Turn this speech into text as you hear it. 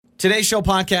Today's show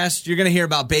podcast, you're going to hear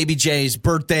about Baby J's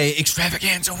birthday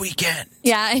extravaganza weekend.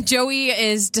 Yeah, and Joey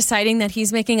is deciding that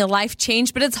he's making a life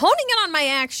change, but it's honing in on my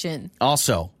action.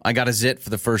 Also, I got a zit for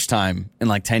the first time in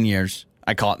like 10 years.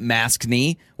 I call it mask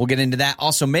knee. We'll get into that.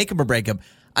 Also, makeup or breakup.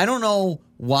 I don't know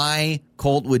why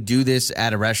Colt would do this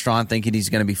at a restaurant thinking he's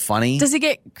going to be funny. Does he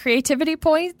get creativity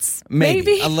points?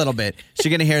 Maybe. A little bit. So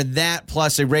you're going to hear that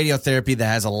plus a radiotherapy that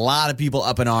has a lot of people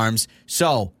up in arms.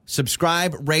 So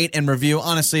subscribe, rate, and review.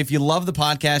 Honestly, if you love the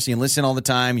podcast and you listen all the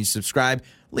time, you subscribe,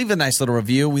 leave a nice little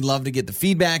review. We love to get the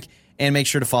feedback. And make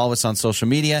sure to follow us on social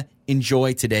media.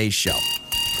 Enjoy today's show.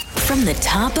 From the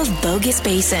top of Bogus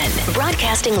Basin,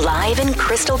 broadcasting live in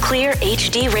crystal clear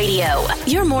HD radio.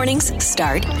 Your mornings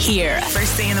start here.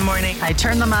 First thing in the morning, I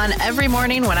turn them on every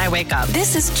morning when I wake up.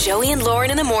 This is Joey and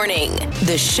Lauren in the morning.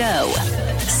 The show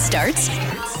starts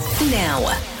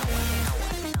now.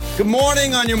 Good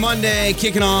morning on your Monday,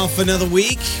 kicking off another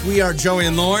week. We are Joey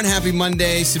and Lauren. Happy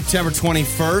Monday, September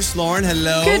 21st. Lauren,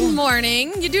 hello. Good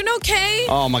morning. You doing okay?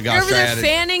 Oh, my gosh. You're over there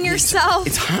fanning yourself.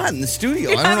 It's hot in the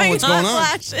studio. You're I don't know what's going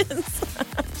on. Flashes.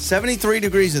 73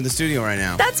 degrees in the studio right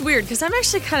now. That's weird because I'm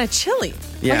actually kind of chilly.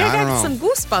 Yeah, I don't got know. some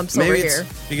goosebumps Maybe over it's here.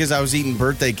 because I was eating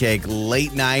birthday cake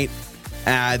late night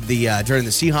at the during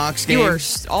the Seahawks game. You were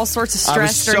all sorts of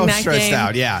stressed during that game. I was so stressed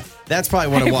out, yeah. That's probably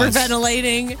what it was.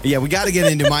 Hyperventilating. Yeah, we got to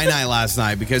get into my night last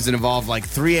night because it involved like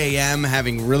 3 a.m.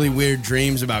 having really weird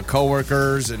dreams about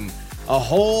coworkers and a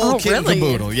whole kit and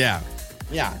caboodle. Yeah.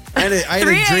 Yeah. I had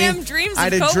 3 a dream. a.m. dreams I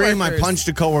had of a dream I coworkers. punched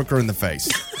a coworker in the face.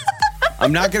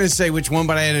 I'm not going to say which one,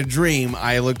 but I had a dream.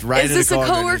 I looked right Is at this a a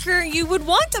coworker. coworker you would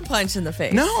want to punch in the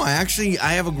face? No, I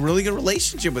have a really good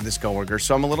relationship with this coworker,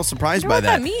 so I'm a little surprised I by don't know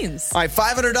that. what that means. All right,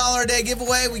 $500 a day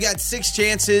giveaway. We got 6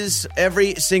 chances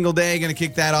every single day. Going to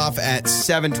kick that off at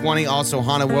 7:20. Also,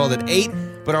 Haunted World at 8.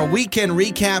 But our weekend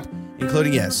recap,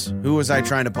 including, yes, who was I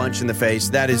trying to punch in the face?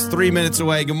 That is 3 minutes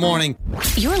away. Good morning.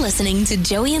 You're listening to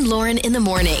Joey and Lauren in the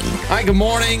morning. All right, good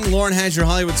morning. Lauren has your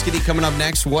Hollywood Skinny coming up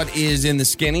next. What is in the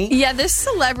skinny? Yeah, this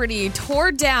celebrity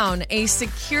tore down a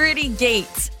security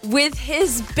gate with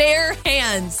his bare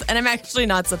hands, and I'm actually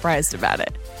not surprised about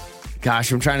it.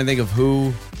 Gosh, I'm trying to think of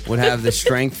who would have the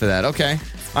strength for that. Okay.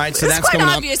 All right, so It's that's quite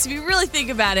coming obvious if you really think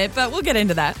about it, but we'll get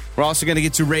into that. We're also going to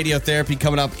get to radiotherapy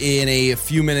coming up in a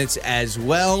few minutes as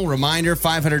well. Reminder,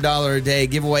 $500 a day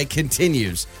giveaway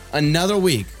continues another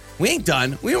week. We ain't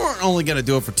done. We weren't only going to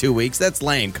do it for 2 weeks. That's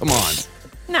lame. Come on.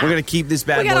 Nah. We're going to keep this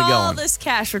bad We boy got going. all this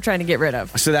cash we're trying to get rid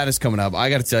of. So that is coming up. I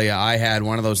got to tell you, I had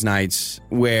one of those nights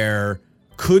where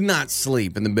could not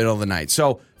sleep in the middle of the night.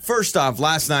 So first off,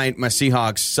 last night, my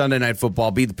Seahawks, Sunday Night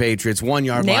Football, beat the Patriots, 1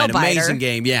 yard line. Nail-biter. Amazing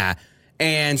game, yeah.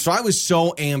 And so I was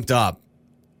so amped up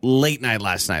late night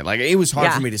last night. Like, it was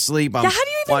hard for me to sleep. I'm how do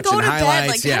you even watching go to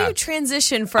highlights. bed? Like, how do you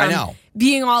transition I from know.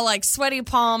 being all like sweaty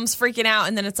palms, freaking out,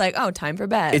 and then it's like, oh, time for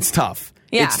bed? It's tough.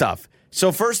 Yeah. It's tough.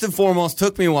 So first and foremost,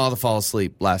 took me a while to fall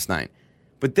asleep last night.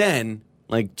 But then,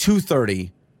 like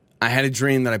 2:30, I had a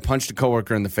dream that I punched a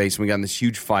coworker in the face and we got in this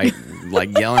huge fight,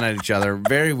 like yelling at each other.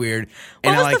 Very weird.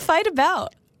 What And was the fight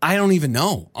about? I don't even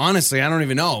know. Honestly, I don't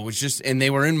even know. It was just, and they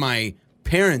were in my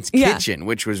parents' kitchen,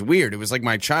 which was weird. It was like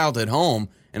my childhood home,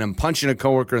 and I'm punching a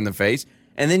coworker in the face.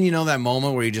 And then you know that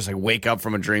moment where you just like wake up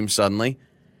from a dream suddenly?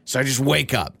 So I just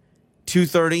wake up.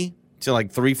 2:30 to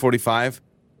like 3:45,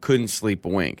 couldn't sleep a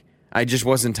wink. I just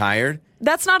wasn't tired.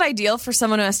 That's not ideal for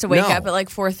someone who has to wake No. up at like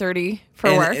 4:30 for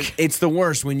And work. it's the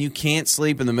worst when you can't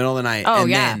sleep in the middle of the night. Oh, and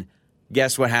yeah. then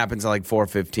guess what happens at like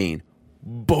 4:15?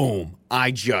 Boom.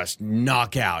 I just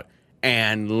knock out.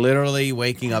 And literally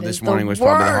waking up That this is morning the was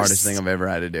probably the worst. hardest thing I've ever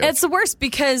had to do. It's the worst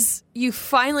because you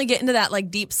finally get into that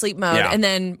like deep sleep mode, Yeah. and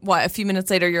then a few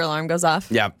minutes later your alarm goes off.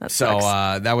 Yeah. That So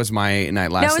sucks. that was my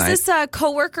night last Now, night. is this a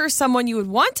coworker someone you would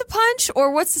want to punch,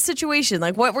 or what's the situation?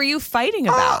 Like, what were you fighting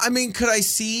about? I mean, could I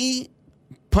see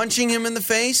punching him in the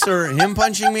face or him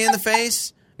punching me in the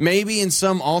face? Maybe in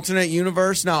some alternate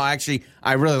universe. No, actually,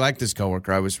 I really like this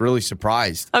coworker. I was really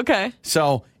surprised. Okay.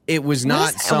 So it was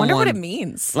not I someone. wonder what it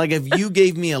means. Like, if you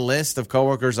gave me a list of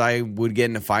coworkers I would get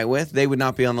in a fight with, they would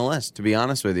not be on the list, to be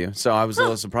honest with you. So I was a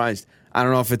little surprised. I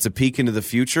don't know if it's a peek into the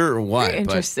future or what. Very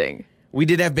interesting. But we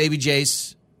did have Baby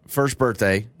J's first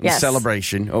birthday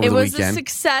celebration over the It was weekend. a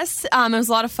success. It was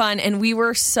a lot of fun, and we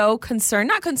were so concerned.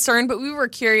 Not concerned, but we were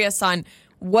curious on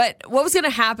what was going to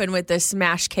happen with this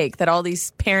smash cake that all these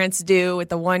parents do with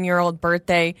the 1-year-old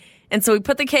birthday. And so we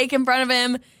put the cake in front of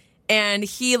him, and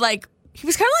he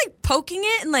was kind of like poking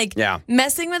it and like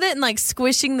messing with it and like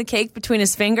squishing the cake between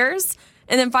his fingers.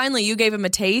 And then finally you gave him a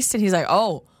taste, and he's like,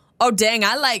 oh, dang,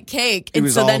 I like cake. And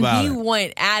was so all then about he it.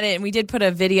 went at it, and we did put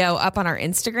a video up on our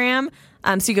Instagram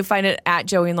So you can find it at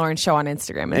Joey and Lauren Show on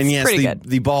Instagram. It's pretty good.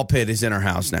 The ball pit is in our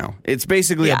house now. It's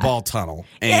basically a ball tunnel.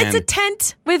 And it's a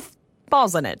tent with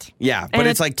balls in it. Yeah, but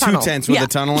it's like two tents with a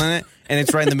tunnel in it, and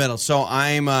it's right in the middle. So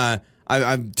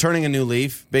I'm turning a new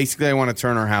leaf. Basically, I want to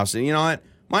turn our house. And you know what?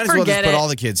 Might as well just put all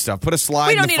the kids' stuff. Put a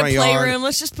slide in the front yard. We don't need a playroom.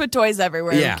 Let's just put toys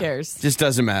everywhere. Yeah, who cares? Just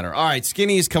doesn't matter. All right,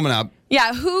 Skinny is coming up.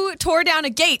 Yeah, who tore down a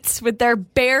gate with their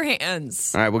bare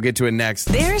hands? All right, we'll get to it next.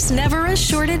 There's never a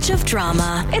shortage of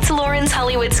drama. It's Lauren's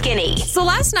Hollywood Skinny. So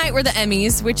last night were the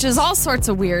Emmys, which is all sorts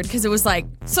of weird because it was like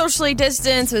socially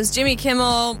distanced. It was Jimmy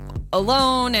Kimmel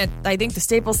alone at, I think, the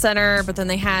Staples Center, but then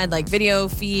they had like video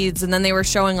feeds, and then they were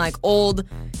showing like old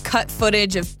cut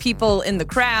footage of people in the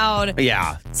crowd.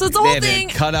 Yeah. So it's a whole thing.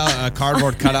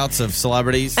 Cardboard cutouts of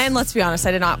celebrities. And let's be honest,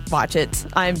 I did not watch it.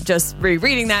 I'm just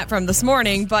rereading that from this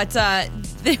morning. But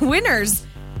the winners,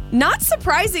 not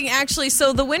surprising, actually.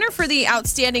 So the winner for the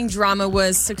outstanding drama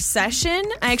was Succession.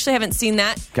 I actually haven't seen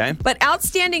that. Okay. But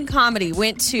outstanding comedy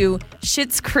went to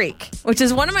Schitt's Creek, which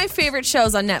is one of my favorite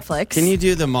shows on Netflix. Can you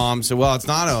do the mom? So, well, it's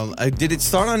not did it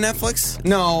start on Netflix?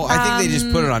 No, I think they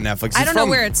just put it on Netflix. I don't know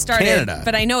where it started, Canada.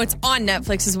 but I know it's on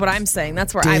Netflix is what I'm saying.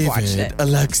 That's where I've watched it.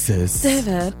 Alexis.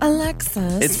 David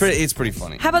Alexis. It's pretty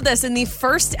funny. How about this? In the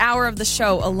first hour of the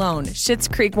show alone, Schitt's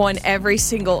Creek won every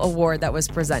single award that was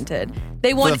presented.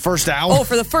 They won for the first hour? Oh,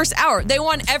 for the first hour. They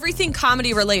won everything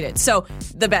comedy related. So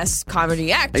the best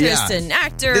comedy actress and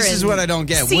actor. This is what I don't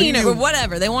get. Scene or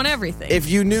whatever. They won everything. If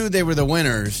you knew they were the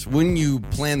winners, wouldn't you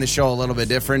plan the show a little bit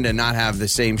different and not have the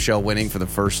same show winning for the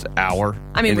first hour?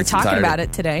 I mean, we're talking about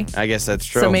it today. I guess that's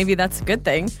true. So maybe that's a good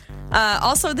thing.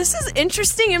 Also, this is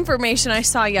interesting information I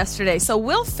saw yesterday. So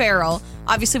Will Ferrell,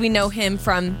 obviously we know him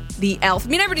from the Elf. I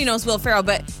mean, everybody knows Will Ferrell,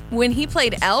 but when he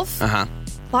played Elf, a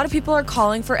lot of people are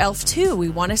calling for Elf 2. We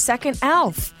want a second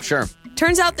Elf. Sure.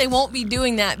 Turns out they won't be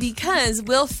doing that because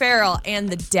Will Ferrell and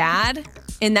the dad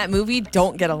in that movie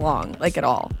don't get along, like at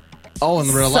all. Oh, in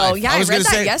real life. So, yeah, I read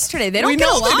that yesterday. They don't get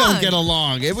along. We know they don't get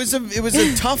along. It was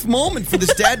a tough moment for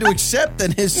this dad to accept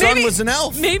that his son was an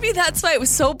elf. Maybe that's why it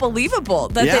was so believable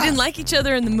that they didn't like each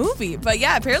other in the movie. But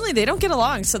yeah, apparently they don't get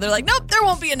along. So they're like, nope, there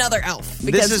won't be another elf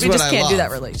because we just can't do that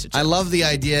relationship. I love the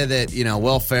idea that,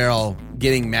 Will Ferrell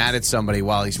getting mad at somebody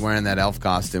while he's wearing that elf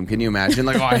costume. Can you imagine?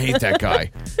 Like, oh, I hate that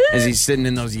guy. As he's sitting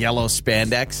in those yellow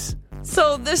spandex.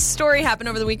 So this story happened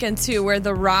over the weekend, too, where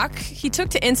The Rock, he took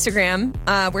to Instagram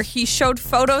where he showed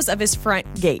photos of his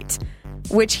front gate,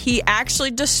 which he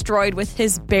actually destroyed with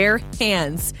his bare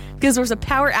hands because there was a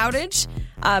power outage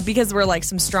because there were like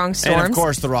some strong storms. And of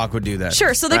course The Rock would do that.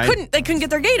 Sure, so they couldn't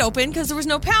get their gate open because there was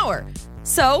no power.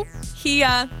 So he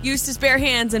used his bare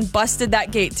hands and busted that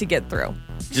gate to get through.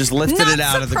 Just lifted it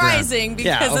out of the ground. Not surprising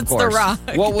because it's course. The Rock.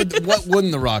 What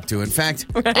wouldn't The Rock do? In fact,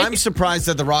 I'm surprised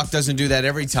that The Rock doesn't do that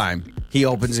every time he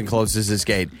opens and closes his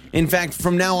gate. In fact,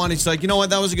 from now on, it's like, you know what?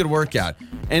 That was a good workout.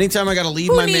 Anytime I got to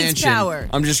leave my mansion, power?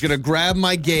 I'm just going to grab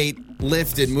my gate,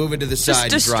 lift it, move it to the side,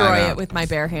 just and drive out. destroy it with my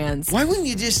bare hands. Why wouldn't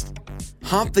you just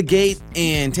hop the gate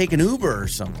and take an Uber or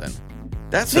something?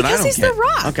 That's what I don't Because he's get. The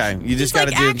Rock. Okay, you just got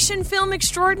to do action film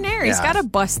extraordinaire. He's got to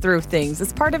bust through things.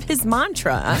 It's part of his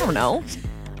mantra. I don't know.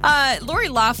 Lori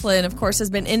Loughlin, of course, has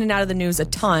been in and out of the news a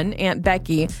ton. Aunt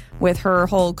Becky with her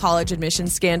whole college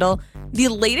admissions scandal. The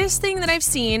latest thing that I've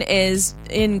seen is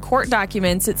in court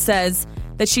documents. It says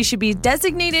that she should be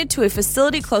designated to a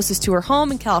facility closest to her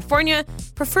home in California,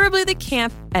 preferably the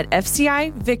camp at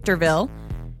FCI Victorville.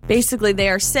 Basically, they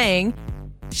are saying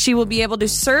she will be able to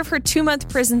serve her 2-month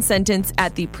prison sentence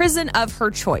at the prison of her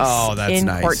choice. Oh, that's in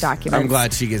nice. Court documents. I'm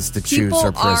glad she gets to choose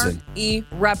her prison. People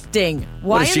are erupting.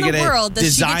 Why in the world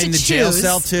does she get to choose? Design the jail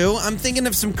cell too? I'm thinking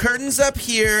of some curtains up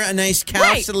here, a nice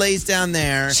couch that lays down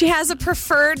there. She has a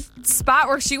preferred spot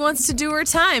where she wants to do her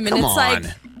time, and like,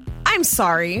 I'm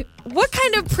sorry, what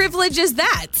kind of privilege is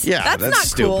that? Yeah, that's not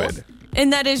stupid. Cool.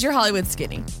 And that is your Hollywood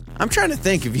Skinny. I'm trying to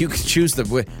think if you could choose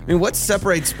what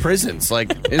separates prisons?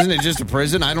 Like, isn't it just a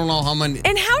prison? I don't know how many.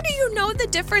 And how do you know the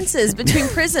differences between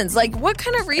prisons? Like, what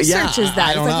kind of research is that?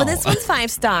 I don't know. Well, this one's 5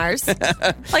 stars. Like,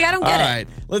 I don't get it. All right,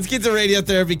 let's get to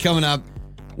radiotherapy coming up.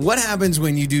 What happens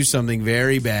when you do something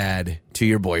very bad to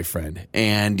your boyfriend?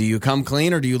 And do you come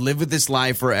clean or do you live with this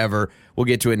lie forever? We'll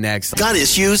get to it next. Got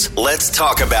issues? Let's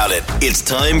talk about it. It's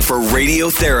time for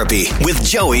Radiotherapy with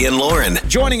Joey and Lauren.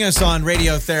 Joining us on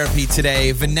Radiotherapy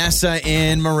today, Vanessa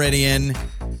in Meridian.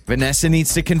 Vanessa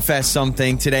needs to confess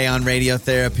something today on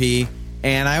Radiotherapy.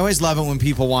 And I always love it when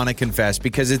people want to confess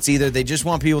because it's either they just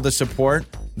want people to support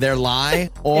their lie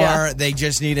or they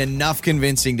just need enough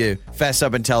convincing to fess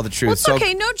up and tell the truth. Well, it's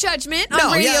okay. No judgment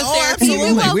on radio therapy.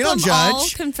 Absolutely. We don't judge. All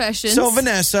confessions. So,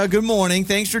 Vanessa, good morning.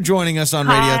 Thanks for joining us on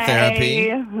Radio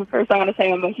Therapy. First, I want to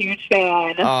say I'm a huge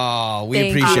fan. Oh, we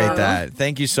appreciate that.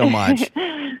 Thank you so much.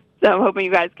 So I'm hoping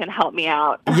you guys can help me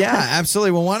out. Yeah,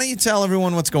 absolutely. Well, why don't you tell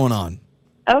everyone what's going on?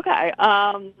 Okay.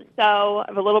 So I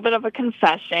have a little bit of a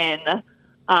confession.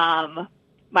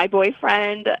 My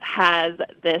boyfriend has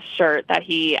this shirt that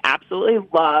he absolutely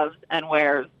loves and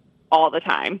wears all the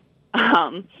time.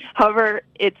 However,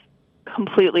 it's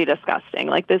completely disgusting.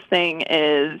 Like, this thing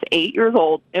is 8 years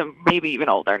old, maybe even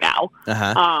older now.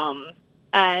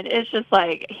 And it's just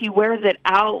like he wears it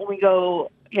out when we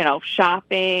go,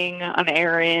 shopping on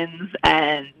errands,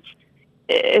 and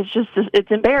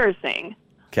it's embarrassing.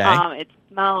 Okay. It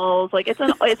smells like it's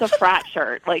a frat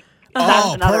shirt. Like,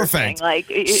 that's another perfect. thing. Like,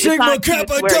 it's Sigma not cute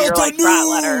Kappa to wear your, Delta frat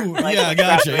letter. Nu. Like, Yeah,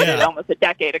 gotcha. Yeah. Almost a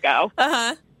decade ago.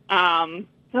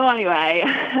 So anyway,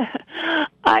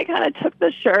 I kind of took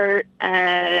the shirt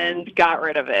and got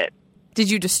rid of it. Did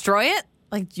you destroy it?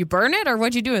 Like, did you burn it, or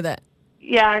what'd you do with it?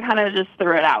 Yeah, I kind of just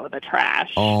threw it out with the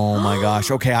trash. Oh, my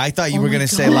gosh. Okay, I thought you were going to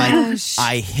say, like,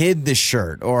 I hid the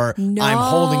shirt or No, I'm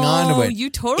holding on to it. You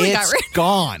totally got rid of it. It's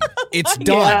gone. It's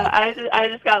done. Yeah, I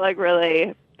just got, like,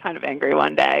 really kind of angry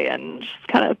one day and just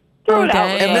kind of threw it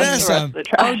out with And the Vanessa, rest of the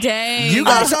trash. Oh, dang. You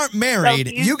guys aren't married.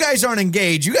 So You guys aren't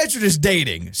engaged. You guys are just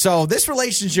dating. So this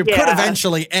relationship could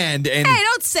eventually end. And Hey,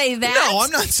 don't say that. no,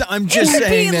 I'm not. I'm just It would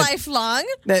saying be that, lifelong.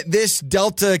 that this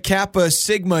Delta Kappa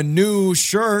Sigma Nu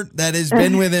shirt that has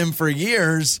been with him for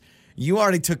years, you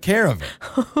already took care of it.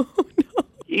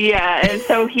 Yeah, and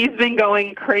so he's been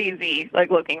going crazy,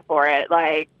 like, looking for it,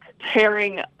 like,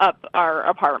 tearing up our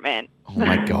apartment. Oh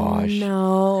my gosh.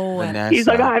 No. Vanessa. He's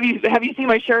like, oh, have you seen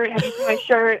my shirt? Have you seen my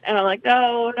shirt? And I'm like,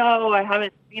 no, I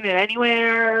haven't seen it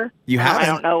anywhere. You haven't? I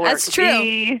don't know where That's it could true.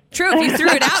 be. True. If you threw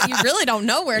it out, you really don't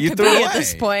know where it You could threw be it at away.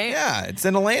 this point. Yeah, it's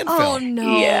in a landfill. Oh,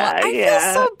 no. Yeah, I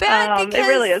feel so bad because it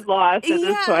really is lost at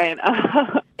this point.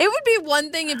 it would be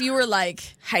one thing if you were, like,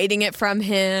 hiding it from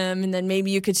him, and then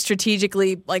maybe you could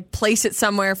strategically, like, place it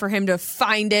somewhere for him to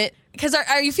find it. Because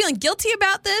are you feeling guilty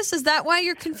about this? Is that why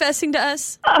you're confessing to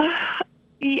us?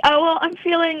 Well, I'm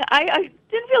feeling, I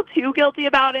didn't feel too guilty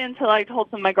about it until I told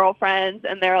some of my girlfriends,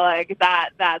 and they're like,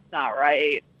 that's not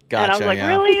right. Gotcha, and I was like, yeah.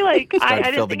 really? Like, Started I to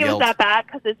feel didn't the think it was guilt. that bad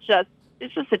because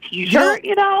it's just a T-shirt,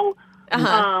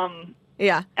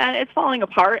 Yeah. And it's falling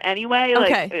apart anyway.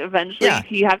 Like, Okay. eventually Yeah.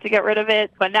 you have to get rid of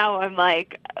it. But now I'm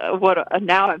like,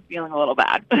 now I'm feeling a little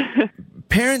bad.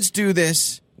 Parents do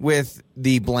this with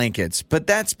the blankets, but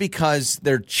that's because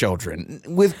they're children.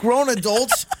 With grown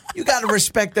adults, you got to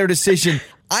respect their decision.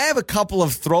 I have a couple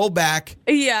of throwback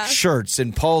shirts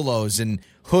and polos and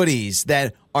hoodies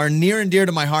that are near and dear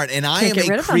to my heart, and I am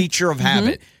a creature of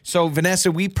habit. So,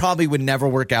 Vanessa, we probably would never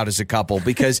work out as a couple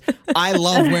because I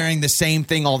love wearing the same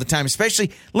thing all the time.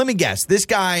 Especially, let me guess, this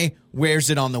guy wears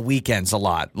it on the weekends a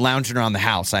lot, lounging around the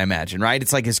house, I imagine, right?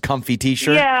 It's like his comfy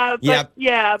T-shirt. But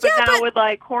now with,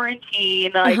 like,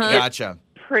 quarantine, like, Gotcha.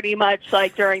 pretty much,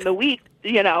 like, during the week,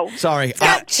 Sorry. It's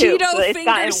got too, Cheeto but it's finger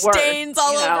gotten worse, stains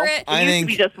all over it. I It used think to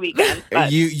be just weekends.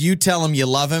 But you tell him you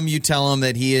love him. You tell him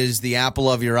that he is the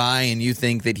apple of your eye, and you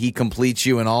think that he completes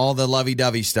you and all the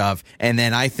lovey-dovey stuff. And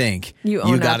then I think you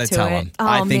got to tell him. Oh,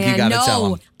 I think you got to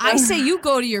tell him. I say you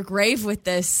go to your grave with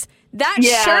this. That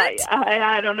yeah, shirt.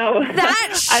 I don't know.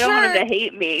 That shirt I don't want him to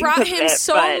hate me. brought because of him it,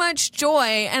 so but- much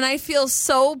joy, and I feel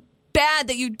so bad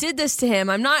that you did this to him.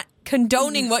 I'm not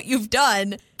condoning what you've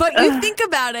done, but you think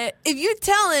about it. If you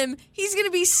tell him, he's going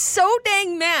to be so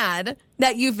dang mad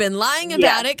that you've been lying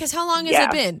about it. Because how long has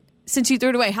it been since you threw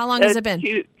it away? How long has it been?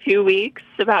 2 weeks.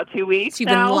 About 2 weeks. So you've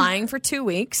been lying for 2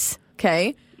 weeks.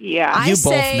 Okay. Yeah. You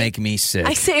both make me sick.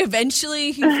 I say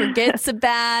eventually he forgets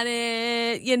about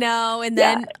it, and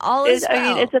then all is well.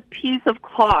 I mean, it's a piece of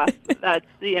cloth that's,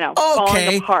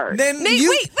 falling apart. Then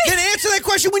Wait. then answer that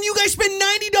question when you guys spend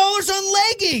 $90 on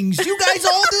leggings. You guys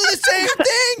all do the same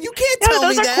thing. You can't tell me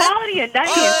those are that. quality and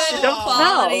nice. Don't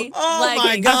quality. smell. Oh my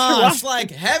leggings. gosh!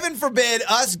 Like heaven forbid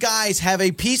us guys have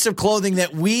a piece of clothing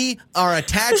that we are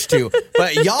attached to,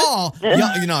 but y'all,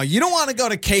 you don't want to go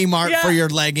to Kmart for your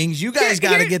leggings. You guys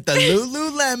got to get the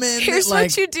Lululemon. Here's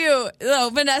what you do. No,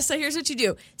 Vanessa, here's what you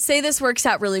do. Say this works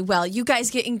out really well. You guys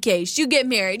get engaged. You get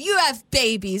married. You have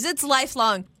babies. It's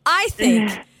lifelong. I think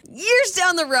years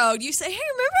down the road, you say, hey,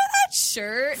 remember that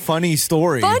shirt? Funny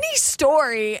story.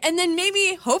 And then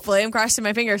maybe, hopefully, I'm crossing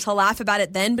my fingers, he'll laugh about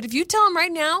it then. But if you tell him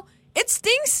right now, it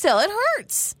stings still. It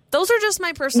hurts. Those are just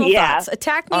my personal thoughts.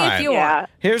 Attack me if you want.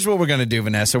 Here's what we're going to do,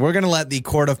 Vanessa. We're going to let the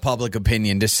court of public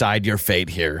opinion decide your fate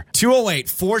here.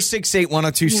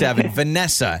 208-468-1027.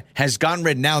 Vanessa has gotten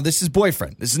rid. Now, this is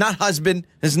boyfriend. This is not husband.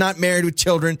 This is not married with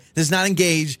children. This is not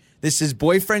engaged. This is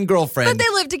boyfriend, girlfriend. But they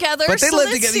live together. But they so live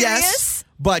that's together, serious. yes.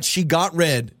 But she got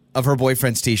rid of her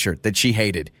boyfriend's T-shirt that she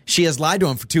hated. She has lied to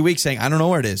him for 2 weeks saying, I don't know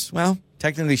where it is. Well,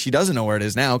 technically she doesn't know where it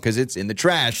is now because it's in the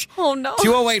trash. Oh, no.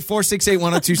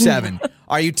 208-468-1027.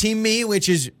 Are you team me, which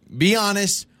is be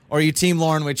honest, or are you team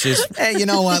Lauren, which is, hey, you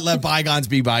know what? Let bygones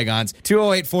be bygones.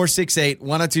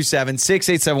 208-468-1027,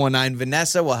 68719.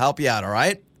 Vanessa will help you out, all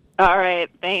right? All right.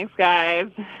 Thanks, guys.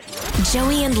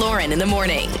 Joey and Lauren in the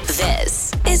morning.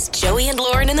 This is Joey and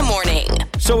Lauren in the morning.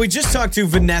 So we just talked to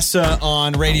Vanessa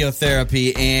on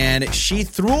radiotherapy, and she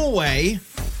threw away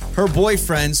her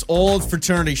boyfriend's old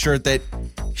fraternity shirt that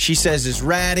she says is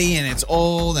ratty and it's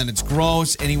old and it's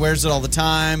gross and he wears it all the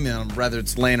time, you know, whether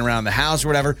it's laying around the house or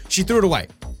whatever. She threw it away.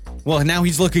 Well, now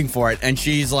he's looking for it, and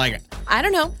she's like, I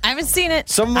don't know. I haven't seen it.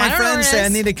 Some of my friends say I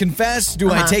need to confess.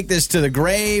 Do I take this to the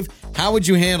grave? How would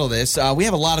you handle this? We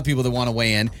have a lot of people that want to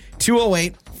weigh in.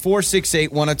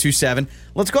 208-468-1027.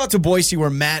 Let's go out to Boise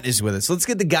where Matt is with us. Let's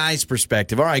get the guy's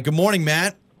perspective. All right, good morning,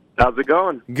 Matt. How's it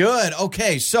going? Good.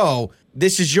 Okay, so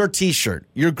this is your T-shirt.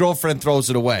 Your girlfriend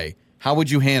throws it away. How would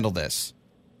you handle this?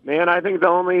 Man, I think the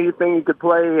only thing you could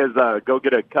play is go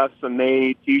get a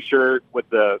custom-made T-shirt with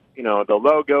the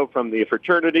logo from the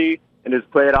fraternity and just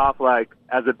play it off like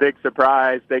as a big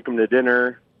surprise, take them to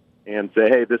dinner and say,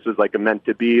 hey, this was like a meant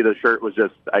to be. The shirt was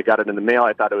just, I got it in the mail.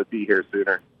 I thought it would be here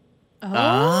sooner.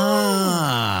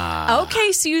 Ah.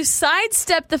 Okay, so you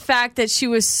sidestepped the fact that she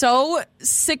was so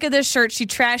sick of this shirt, she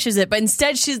trashes it, but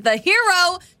instead she's the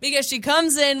hero because she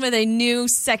comes in with a new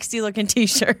sexy-looking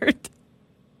T-shirt.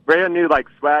 Brand new, like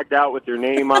swagged out with your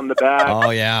name on the back. Oh,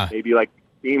 yeah. Maybe like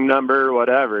team number,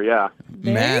 whatever, yeah.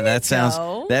 Man, that sounds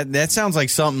that sounds like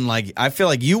something like, I feel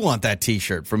like you want that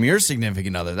T-shirt from your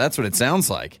significant other. That's what it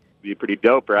sounds like. Be pretty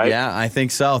dope, right? Yeah, I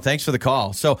think so. Thanks for the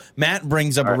call. So Matt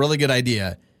brings up a really good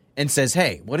idea and says,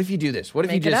 hey, what if you do this? What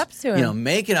if Make you it just, up to him.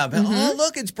 Make it up? Oh,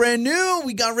 look, it's brand new.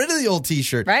 We got rid of the old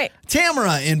T-shirt. Right.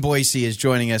 Tamara in Boise is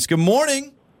joining us. Good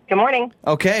morning. Good morning.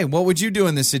 Okay, what would you do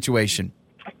in this situation?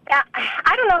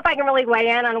 I don't know if I can really weigh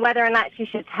in on whether or not she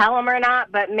should tell him or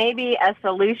not, but maybe a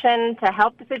solution to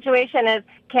help the situation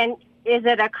is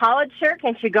it a college shirt?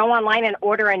 Can she go online and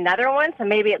order another one? So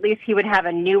maybe at least he would have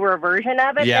a newer version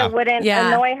of it that wouldn't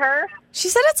annoy her. She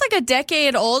said it's like a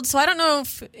decade old, so I don't know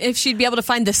if she'd be able to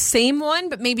find the same one,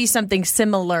 but maybe something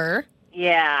similar.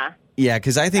 Yeah. Yeah,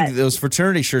 because I think those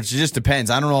fraternity shirts, it just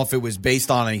depends. I don't know if it was based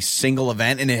on a single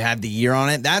event and it had the year on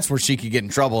it. That's where she could get in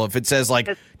trouble if it says like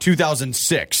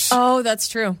 2006. Oh, that's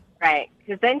true. Right.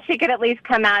 Because then she could at least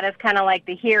come out as kind of like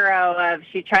the hero of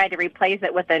she tried to replace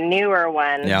it with a newer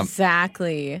one. Yep.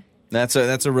 Exactly. That's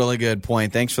a really good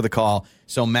point. Thanks for the call.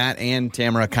 So Matt and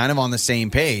Tamara kind of on the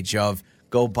same page of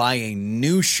go buy a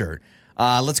new shirt.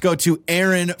 Let's go to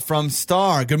Aaron from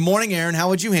Star. Good morning, Aaron. How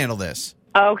would you handle this?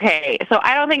 Okay, so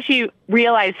I don't think she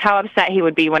realized how upset he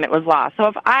would be when it was lost. So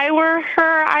if I were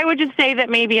her, I would just say that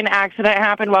maybe an accident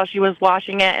happened while she was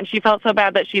washing it, and she felt so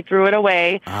bad that she threw it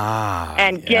away.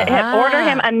 And order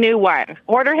him a new one.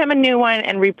 Order him a new one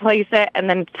and replace it, and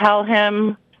then tell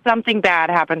him something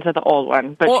bad happened to the old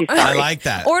one. But she's sorry. I like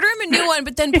that. Order him a new one,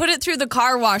 but then put it through the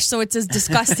car wash so it's as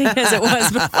disgusting as it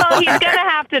was before. Well, he's going to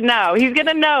have to know. He's going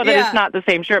to know that it's not the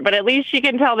same shirt, but at least she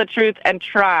can tell the truth and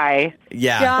try to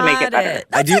make it better.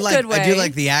 I do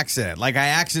like the accident. Like I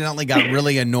accidentally got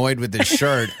really annoyed with this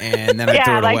shirt and then I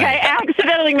threw it away. I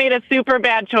accidentally made a super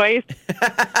bad choice.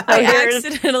 Here's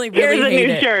a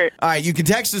new shirt. All right, you can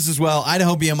text us as well.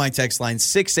 Idaho BMI text line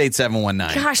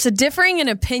 68719. Gosh, the differing in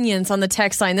opinions on the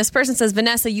text line. This person says,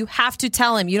 Vanessa, you have to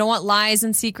tell him. You don't want lies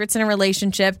and secrets in a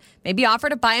relationship. Maybe offer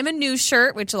to buy him a new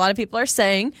shirt, which a lot of people are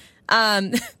saying.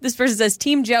 This person says,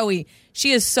 Team Joey,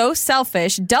 she is so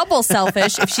selfish, double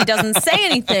selfish if she doesn't say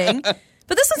anything. But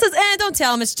this one says, don't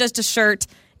tell him. It's just a shirt.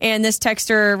 And this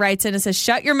texter writes in and says,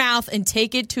 shut your mouth and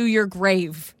take it to your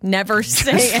grave. Never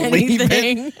say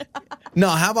anything. No,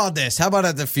 how about this? How about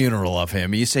at the funeral of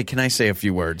him? You say, can I say a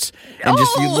few words? And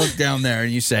just you look down there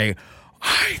and you say,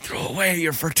 I threw away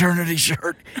your fraternity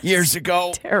shirt years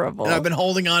ago. Terrible. And I've been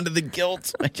holding on to the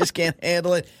guilt. I just can't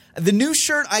handle it. The new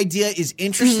shirt idea is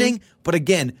interesting, but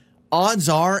again, odds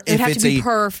are if it's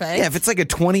perfect. Yeah, if it's like a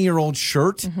 20-year-old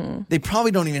shirt, they probably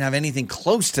don't even have anything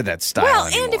close to that style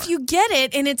anymore. And if you get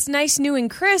it and it's nice, new, and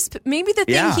crisp, maybe the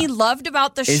thing he loved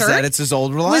about the shirt is that it's his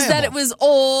old reliable. Was that it was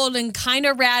old and kind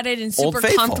of ratted and super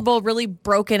comfortable, really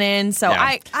broken in. So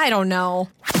I don't know.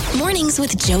 Mornings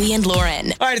with Joey and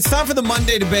Lauren. All right, it's time for the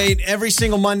Monday debate. Every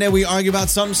single Monday, we argue about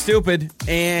something stupid,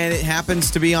 and it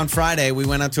happens to be on Friday. We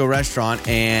went out to a restaurant,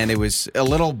 and it was a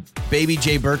little baby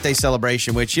J birthday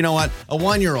celebration, which, you know what? A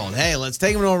 1-year-old. Hey, let's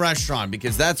take him to a restaurant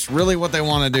because that's really what they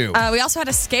want to do. We also had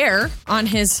a scare on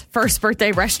his first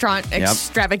birthday restaurant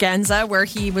extravaganza where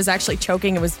he was actually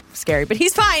choking. It was scary, but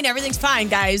he's fine. Everything's fine,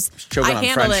 guys. He's choking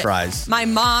on French fries. My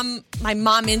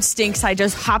mom instincts. I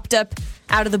just hopped up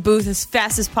out of the booth as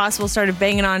fast as possible, started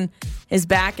banging on his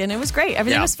back, and it was great.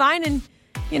 Everything was fine, and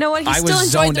you know what? He still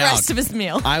enjoyed the rest of his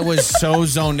meal. I was so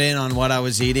zoned in on what I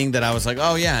was eating that I was like,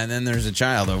 oh, yeah, and then there's a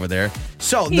child over there.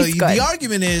 So the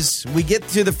argument is we get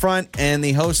to the front, and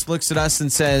the host looks at us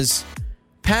and says,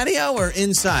 patio or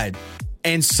inside?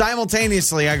 And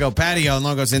simultaneously, I go patio, and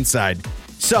Lauren goes inside.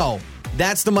 So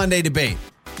that's the Monday debate.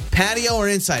 Patio or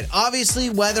inside? Obviously,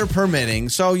 weather permitting.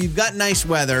 So you've got nice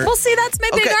weather. Well, see, that's my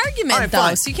big argument, right, though.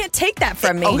 fine. So you can't take that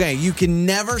from me. Okay, you can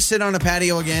never sit on a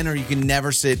patio again, or you can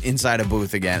never sit inside a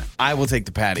booth again. I will take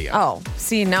the patio. Oh,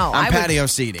 see, no. I'm patio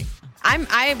seating.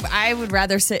 I would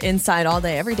rather sit inside all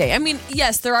day, every day. I mean,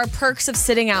 yes, there are perks of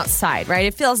sitting outside, right?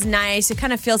 It feels nice. It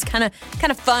kind of feels kind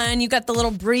of fun. You got the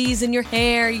little breeze in your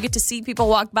hair. You get to see people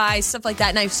walk by, stuff like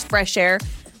that. Nice fresh air.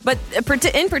 But in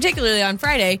particularly on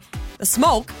Friday, the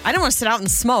smoke. I don't want to sit out and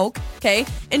smoke, okay?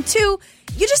 And 2,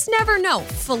 you just never know.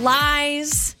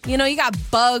 Flies, you got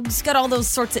bugs, got all those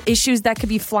sorts of issues that could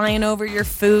be flying over your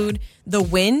food. The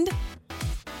wind.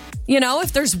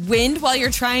 If there's wind while you're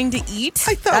trying to eat,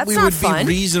 I thought we would be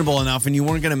reasonable enough, and you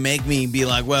weren't going to make me be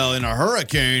like, well, in a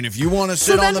hurricane, if you want to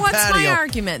sit on the patio. So then what's my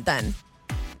argument then?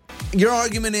 Your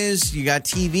argument is you got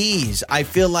TVs. I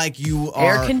feel like you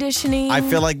are... Air conditioning. I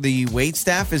feel like the wait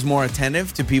staff is more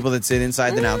attentive to people that sit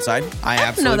inside than outside. I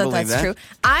absolutely believe that's true.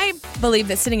 I believe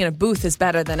that sitting in a booth is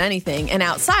better than anything. And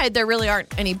outside, there really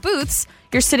aren't any booths.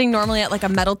 You're sitting normally at like a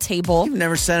metal table. You've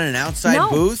never sat in an outside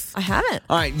booth? I haven't.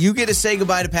 All right, you get to say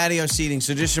goodbye to patio seating.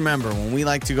 So just remember, when we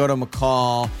like to go to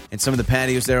McCall and some of the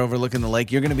patios there overlooking the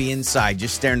lake, you're going to be inside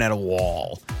just staring at a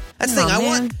wall. That's the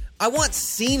thing. I want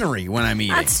scenery when I'm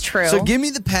eating. That's true. So give me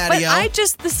the patio. But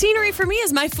the scenery for me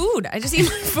is my food. I just eat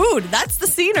my food. That's the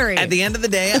scenery. At the end of the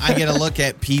day, I get a look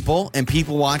at people, and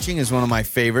people watching is one of my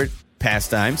favorite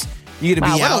pastimes. You get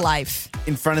to be out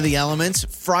in front of the elements.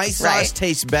 Fry sauce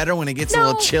tastes better when it gets a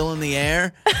little chill in the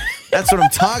air. That's what I'm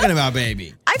talking about,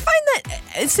 baby. I find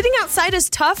that sitting outside is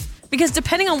tough because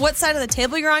depending on what side of the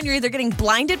table you're on, you're either getting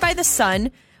blinded by the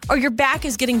sun or your back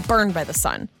is getting burned by the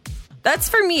sun. That's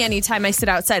for me anytime I sit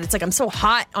outside. It's like I'm so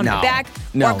hot on my back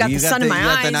or I've got the sun in my eyes. You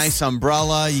got the nice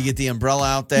umbrella. You get the umbrella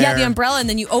out there. Yeah, the umbrella, and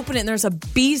then you open it and there's a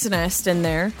bee's nest in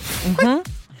there.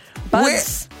 Mm-hmm.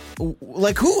 Bugs.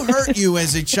 Who hurt you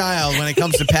as a child when it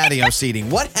comes to patio seating?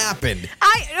 What happened?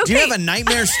 Do you have a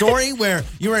nightmare story where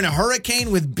you were in a hurricane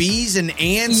with bees and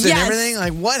ants and everything?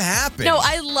 Like, what happened? No,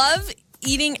 I love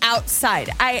eating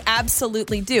outside. I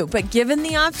absolutely do. But given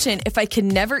the option, if I can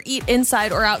never eat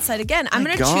inside or outside again, I'm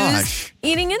going to choose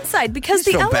eating inside because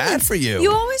the elements. Bad for you.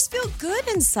 You always feel good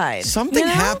inside. Something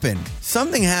happened.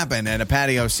 Something happened at a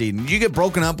patio seat. Did you get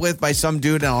broken up with by some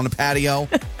dude on a patio?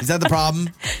 Is that the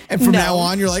problem? And from now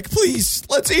on, you're like, please,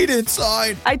 let's eat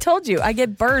inside. I told you, I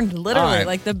get burned literally. Right.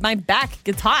 Like my back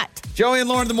gets hot. Joey and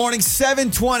Lauren in the morning,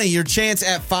 7:20. Your chance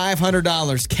at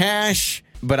 $500 cash.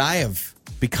 But I have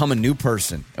become a new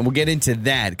person, and we'll get into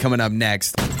that coming up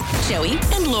next. Joey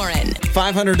and Lauren.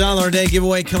 $500 a day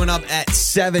giveaway coming up at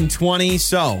 7:20.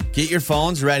 So get your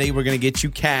phones ready. We're going to get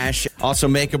you cash. Also,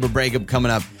 makeup or breakup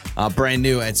coming up brand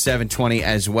new at 7:20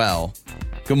 as well.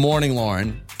 Good morning,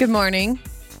 Lauren. Good morning.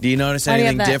 Do you notice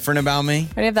anything different about me?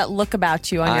 I have that look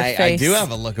about you on your face. I do have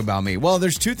a look about me. Well,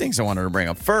 there's 2 things I wanted to bring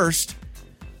up. First,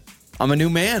 I'm a new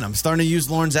man. I'm starting to use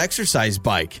Lauren's exercise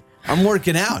bike. I'm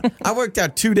working out. I worked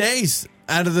out 2 days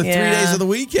out of the 3 days of the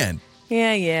weekend.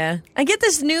 Yeah. I get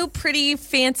this new pretty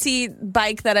fancy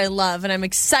bike that I love, and I'm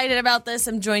excited about this.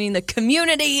 I'm joining the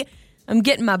community. I'm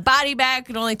getting my body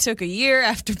back. It only took a year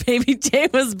after baby Jay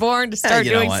was born to start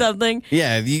doing something.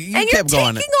 Yeah, you and kept you're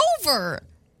going. Taking over.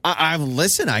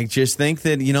 Listen, I just think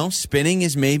that, spinning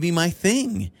is maybe my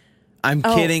thing. I'm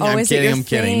kidding. I'm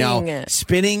kidding. No,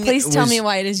 spinning. Please tell me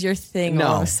why it is your thing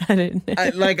all of a sudden. I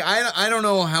don't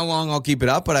know how long I'll keep it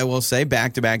up, but I will say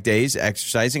back-to-back days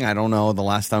exercising. I don't know the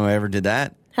last time I ever did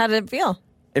that. How did it feel?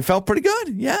 It felt pretty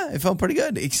good. Yeah, it felt pretty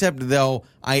good. Except though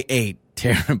I ate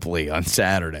terribly on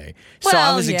Saturday. So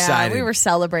I was excited. We were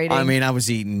celebrating. I mean, I was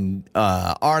eating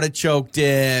artichoke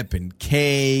dip and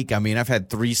cake. I mean, I've had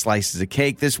 3 slices of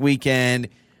cake this weekend.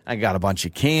 I got a bunch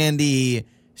of candy.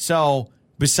 So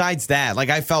besides that, like,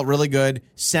 I felt really good.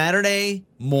 Saturday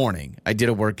morning, I did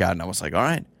a workout, and I was like, all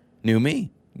right, new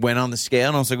me. went on the scale,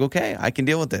 and I was like, okay, I can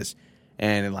deal with this.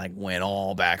 And it like went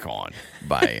all back on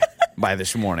by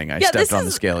this morning. I stepped on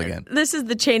the scale again. This is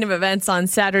the chain of events on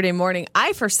Saturday morning.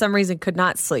 I, for some reason, could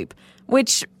not sleep,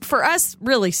 which for us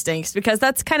really stinks because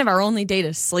that's kind of our only day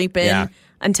to sleep in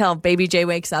until baby Jay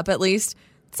wakes up at least.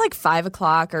 It's like 5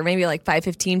 o'clock or maybe like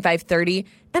 5:15, 5:30,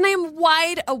 and I am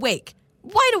wide awake.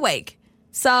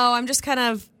 So I'm just kind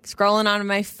of scrolling on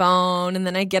my phone, and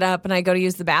then I get up and I go to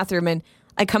use the bathroom, and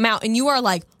I come out, and you are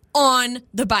like on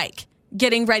the bike,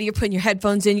 getting ready. You're putting your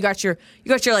headphones in. You got your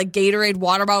like Gatorade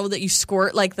water bottle that you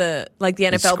squirt like the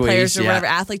NFL players or whatever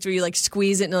athletes, where you like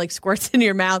squeeze it and it like squirts into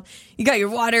your mouth. You got your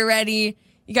water ready.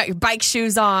 You got your bike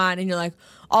shoes on, and you're like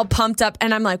all pumped up.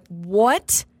 And I'm like,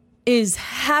 what is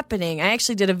happening? I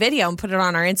actually did a video and put it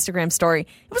on our Instagram story.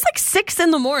 It was like 6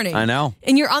 a.m. I know.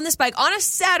 And you're on this bike on a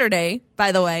Saturday,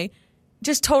 by the way.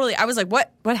 Just totally, I was like,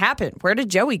 what happened? Where did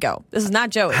Joey go? This is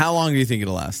not Joey. How long do you think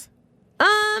it'll last?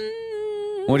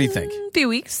 What do you think? A few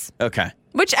weeks. Okay.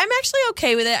 Which I'm actually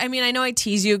okay with it. I mean, I know I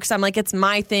tease you because I'm like, it's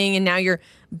my thing, and now you're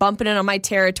bumping it on my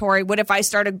territory. What if I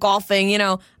started golfing? You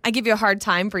know, I give you a hard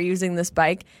time for using this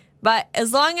bike. But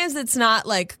as long as it's not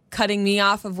like cutting me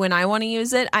off of when I want to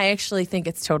use it, I actually think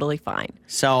it's totally fine.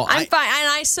 So I'm fine, and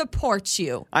I support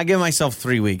you. I give myself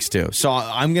 3 weeks too. So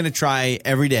I'm going to try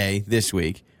every day this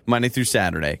week, Monday through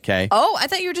Saturday, okay? Oh, I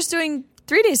thought you were just doing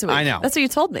 3 days a week. I know. That's what you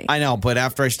told me. I know, but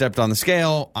after I stepped on the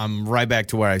scale, I'm right back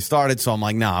to where I started. So I'm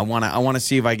like, no, I want to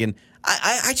see if I can.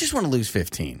 I just want to lose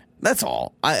 15. That's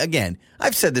all.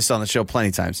 I've said this on the show plenty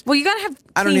of times. Well, you got to have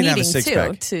I don't clean need to have a eating,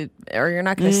 six-pack. too, or you're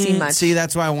not going to see much. See,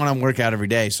 that's why I want to work out every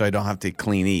day so I don't have to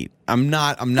clean eat. I'm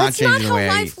not That's changing not the way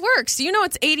how I life eat. works. You know,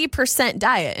 it's 80%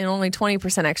 diet and only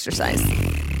 20% exercise.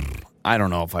 I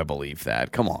don't know if I believe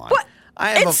that. Come on. What?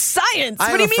 I It's science.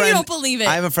 What do you mean you don't believe it?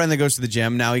 I have a friend that goes to the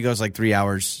gym. Now he goes like 3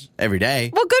 hours every day.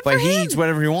 Well, good for But he him. eats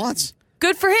whatever he wants.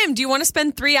 Good for him. Do you want to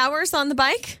spend 3 hours on the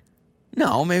bike?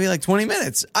 No, maybe like 20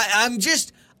 minutes.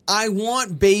 I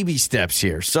want baby steps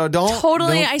here. So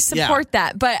Totally, I support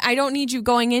that. But I don't need you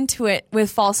going into it with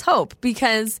false hope,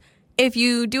 because if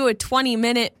you do a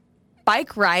 20-minute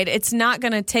bike ride, it's not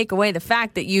going to take away the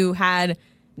fact that you had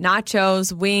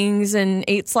nachos, wings, and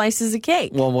 8 slices of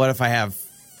cake. Well, what if I have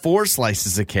 4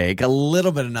 slices of cake, a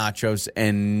little bit of nachos,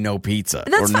 and no pizza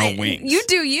That's or fine. no wings? You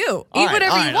do you. All Eat right,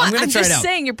 whatever all you right, want. I'm gonna try it just out.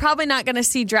 saying you're probably not going to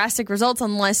see drastic results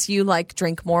unless you like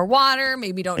drink more water,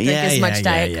 maybe don't drink as much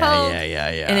Diet Coke,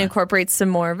 and incorporate some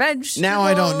more vegetables. Now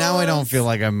I don't feel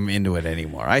like I'm into it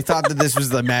anymore. I thought that this was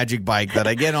the magic bike that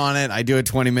I get on it, I do a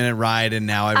 20-minute ride, and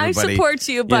now everybody. I support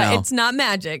you, but it's not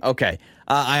magic. Okay.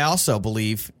 I also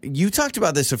believe you talked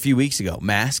about this a few weeks ago.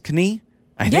 Mask knee.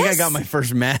 I think I got my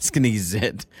first mask knee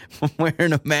zit from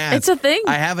wearing a mask. It's a thing.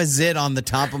 I have a zit on the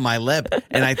top of my lip,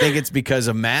 and I think it's because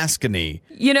of mask knee.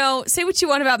 You know, say what you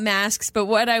want about masks, but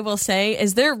what I will say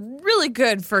is they're really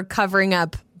good for covering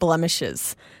up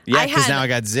blemishes. Yeah, because now I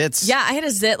got zits. Yeah, I had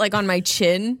a zit like on my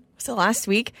chin. Was it last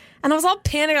week? And I was all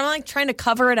panicked. I'm like trying to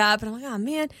cover it up, and I'm like, oh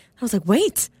man. I was like,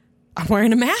 wait, I'm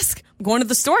wearing a mask. I'm going to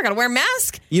the store. I got to wear a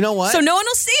mask. You know what? So no one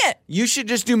will see it. You should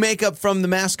just do makeup from the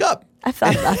mask up. I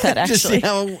thought about that, actually. I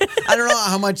don't know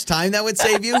how much time that would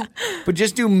save you, but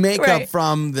just do makeup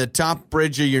from the top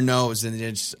bridge of your nose and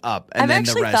just up. And I've then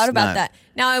actually the rest thought about not. that.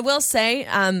 Now, I will say,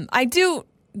 I do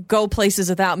go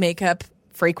places without makeup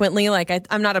frequently. Like,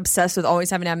 I'm not obsessed with always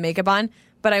having to have makeup on,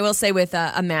 but I will say with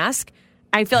a mask,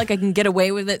 I feel like I can get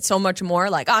away with it so much more.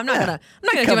 Like, I'm not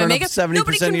gonna do my makeup.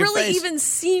 Nobody can really even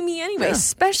see me anyway,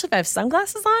 especially if I have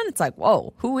sunglasses on. It's like,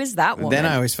 whoa, who is that woman? Then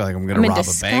I always feel like I'm going to rob a bank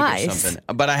or disguise. something.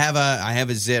 But I have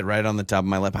a zit right on the top of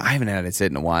my lip. I haven't had a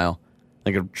zit in a while,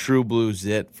 like a true blue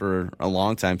zit for a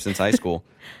long time since high school.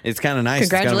 It's kind of nice.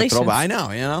 Congratulations! It's kind of a throwback. I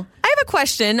know. You know. I have a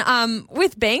question.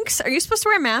 With banks, are you supposed to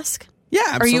wear a mask? Yeah,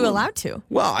 absolutely. Are you allowed to?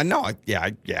 Well, I know.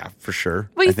 Yeah, for sure.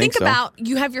 Well, you I think so. about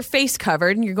you have your face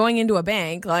covered and you're going into a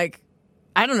bank, like.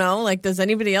 I don't know. Like, does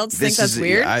anybody else think that's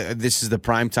weird? This is the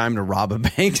prime time to rob a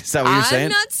bank. Is that what you're saying? I'm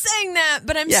not saying that,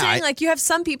 but I'm saying like you have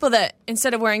some people that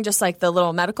instead of wearing just like the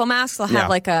little medical masks, they'll have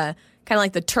like a kind of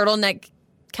like the turtleneck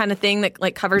kind of thing that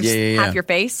like covers half your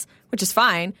face, which is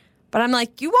fine. But I'm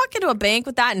like, you walk into a bank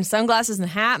with that and sunglasses and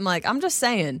a hat. I'm like, I'm just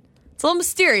saying. It's a little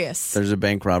mysterious. There's a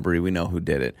bank robbery. We know who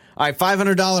did it. All right,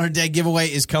 $500 a day giveaway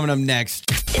is coming up next.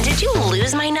 Did you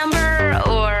lose my number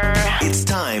or? It's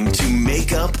time to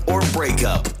make up or break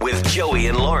up with Joey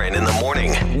and Lauren in the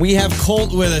morning. We have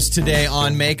Colt with us today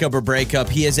on Make Up or Break Up.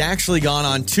 He has actually gone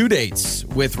on 2 dates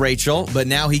with Rachel, but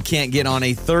now he can't get on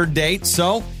a 3rd date.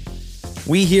 So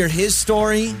we hear his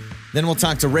story, then we'll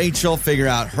talk to Rachel, figure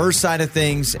out her side of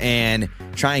things, and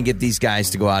try and get these guys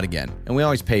to go out again. And we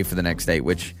always pay for the next date,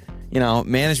 which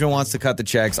management wants to cut the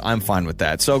checks. I'm fine with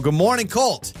that. So good morning,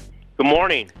 Colt. Good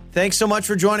morning. Thanks so much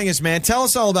for joining us, man. Tell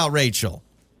us all about Rachel.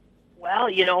 Well,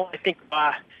 I think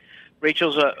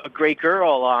Rachel's a great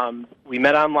girl. We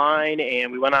met online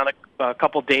and we went on a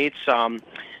couple dates.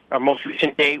 Our most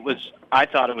recent date I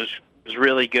thought it was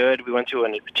really good. We went to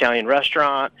an Italian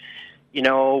restaurant. We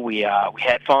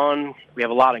had fun. We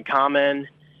have a lot in common.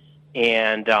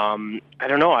 And I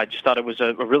don't know. I just thought it was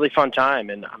a really fun time.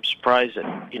 And I'm surprised that,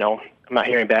 I'm not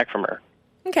hearing back from her.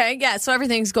 Okay, yeah, so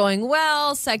everything's going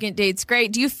well. Second date's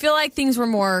great. Do you feel like things were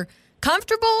more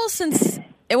comfortable since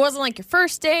it wasn't like your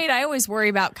first date? I always worry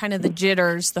about kind of the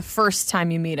jitters the first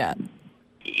time you meet up.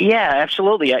 Yeah,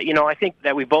 absolutely. I think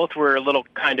that we both were a little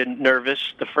kind of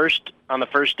nervous on the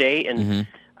first date, and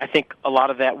I think a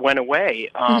lot of that went away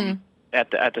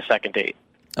at the second date.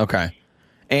 Okay.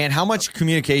 And how much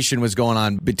communication was going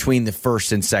on between the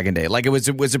first and second date? Like, was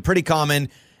it pretty common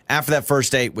after that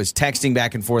first date was texting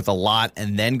back and forth a lot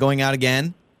and then going out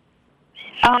again?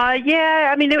 Yeah,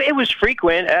 I mean it was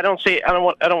frequent. I don't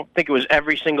think it was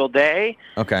every single day.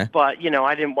 Okay. But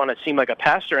I didn't want to seem like a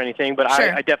pest or anything. But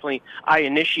sure. I definitely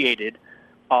initiated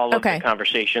all of the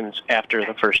conversations after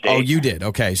the first date. Oh, you did.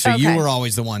 Okay, so you were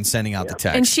always the one sending out the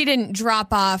text. And she didn't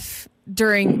drop off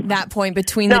during that point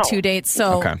between the two dates.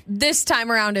 So this time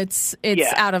around, it's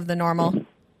out of the normal.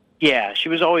 Yeah, she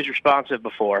was always responsive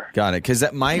before. Got it. Because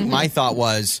my thought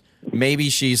was maybe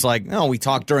she's like, no, we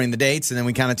talk during the dates and then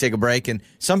we kind of take a break. And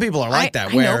some people are like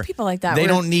that. I know people like that. They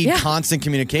don't need constant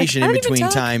communication in between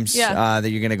times that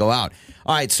you're going to go out.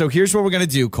 All right, so here's what we're going to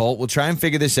do, Colt. We'll try and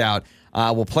figure this out.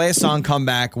 We'll play a song, come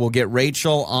back. We'll get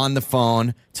Rachel on the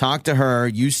phone, talk to her.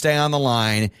 You stay on the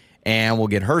line, and we'll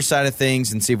get her side of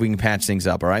things and see if we can patch things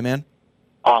up. All right, man?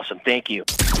 Awesome. Thank you.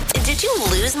 Did you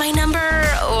lose my number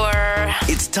or?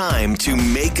 It's time to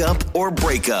make up or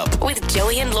break up With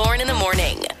Joey and Lauren in the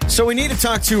morning. So we need to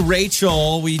talk to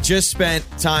Rachel. We just spent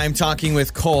time talking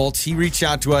with Colt. He reached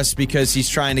out to us because he's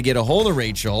trying to get a hold of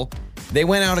Rachel. They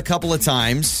went out a couple of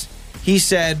times. He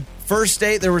said first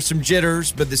date there were some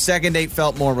jitters, but the second date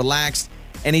felt more relaxed.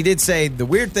 And he did say the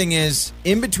weird thing is,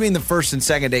 in between the first and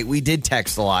second date, we did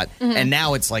text a lot, and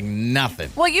now it's like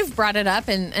nothing. Well, you've brought it up,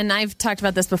 and I've talked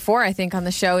about this before, I think, on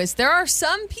the show, is there are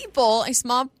some people, a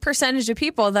small percentage of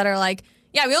people that are like,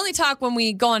 yeah, we only talk when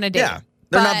we go on a date. Yeah,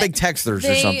 they're not big texters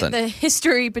or something. The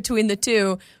history between the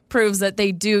two proves that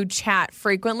they do chat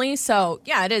frequently. So,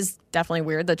 yeah, it is definitely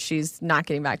weird that she's not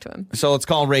getting back to him. So let's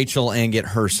call Rachel and get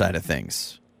her side of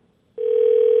things.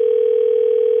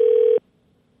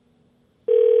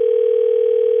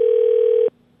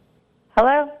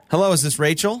 Hello? Hello, is this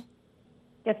Rachel?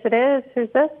 Yes, it is. Who's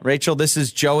this? Rachel, this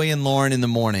is Joey and Lauren in the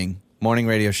morning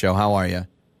radio show. How are you?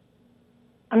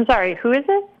 I'm sorry, who is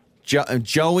this?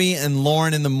 Joey and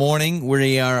Lauren in the morning.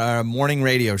 We are a morning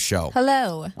radio show.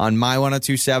 Hello. On My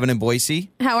 102.7 in Boise.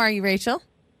 How are you, Rachel?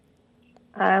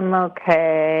 I'm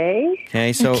okay.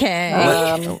 Okay, so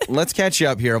Okay. let's catch you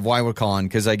up here of why we're calling,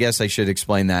 because I guess I should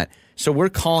explain that. So we're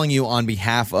calling you on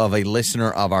behalf of a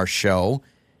listener of our show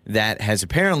that has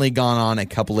apparently gone on a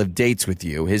couple of dates with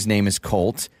you. His name is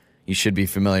Colt. You should be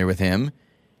familiar with him.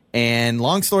 And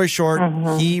long story short,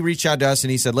 he reached out to us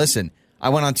and he said, listen, I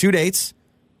went on 2 dates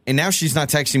and now she's not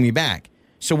texting me back.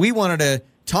 So we wanted to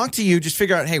talk to you, just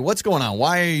figure out, hey, what's going on?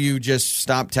 Why are you just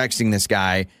stop texting this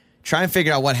guy? Try and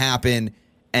figure out what happened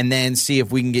and then see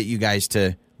if we can get you guys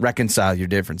to reconcile your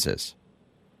differences.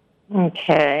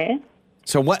 Okay.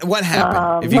 So what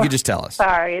happened? If you could just tell us.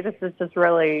 Sorry, this is just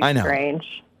really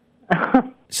strange.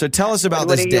 So tell us about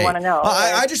What this do you date. wanna know?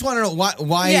 I just want to know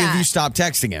why have you stopped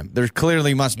texting him? There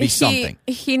clearly must be something.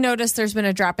 He noticed there's been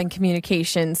a drop in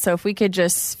communication. So if we could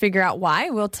just figure out why,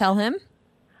 we'll tell him.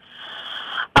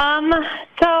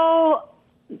 So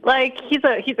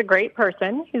he's a great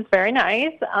person. He's very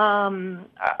nice.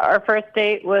 Our first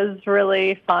date was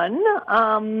really fun.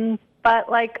 But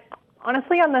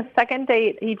honestly, on the second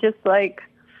date, he just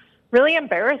really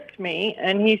embarrassed me,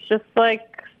 and he's just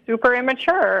super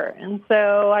immature, and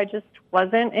so I just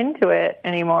wasn't into it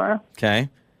anymore. Okay.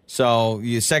 So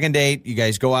your second date, you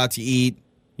guys go out to eat,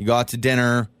 you go out to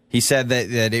dinner. He said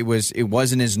that it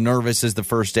wasn't as nervous as the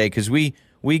first date because we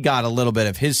got a little bit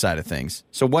of his side of things.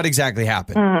 So what exactly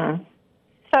happened?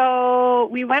 So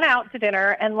we went out to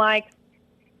dinner, and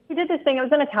he did this thing. It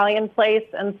was an Italian place,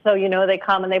 and so they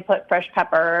come and they put fresh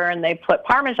pepper and they put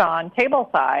Parmesan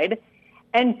tableside.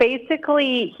 And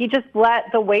basically, he just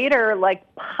let the waiter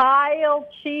pile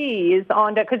cheese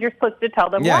onto, because you're supposed to tell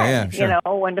them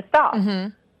when to stop.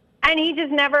 And he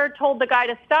just never told the guy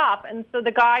to stop. And so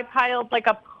the guy piled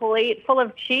a plate full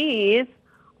of cheese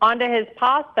onto his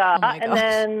pasta. And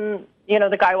then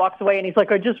the guy walks away and he's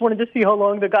like, I just wanted to see how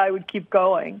long the guy would keep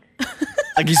going.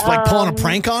 Like he's like pulling a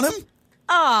prank on him?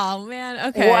 Oh, man.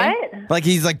 Okay. What? Like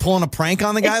he's like pulling a prank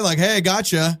on the guy? Like, hey,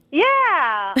 gotcha.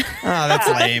 Yeah. Oh, that's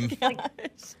lame.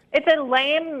 It's a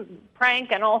lame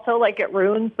prank, and also, like, it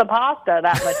ruins the pasta,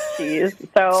 that much cheese.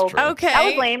 So Okay. that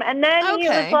was lame. And then he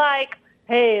was like,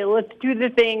 hey, let's do the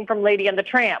thing from Lady and the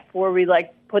Tramp, where we,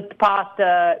 like, put the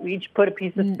pasta, we each put a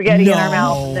piece of spaghetti in our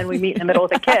mouth, and then we meet in the middle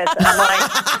with a kiss. And I'm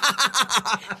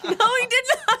like, No, he did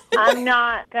not. I'm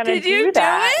not going to do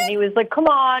that. It? And he was like, come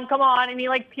on. And he,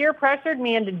 like, peer pressured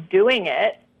me into doing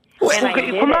it. And I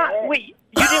did Come on. it. Wait,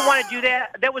 you didn't want to do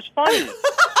that? That was funny.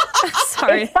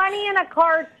 Sorry. It's funny in a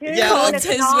cartoon. Yeah, and Colt it's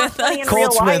is not with funny us. in real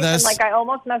Colt's life. with us. And, like, I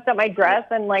almost messed up my dress,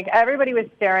 and, like, everybody was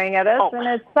staring at us, and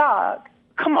it sucked.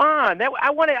 Come on. I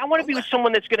want to be with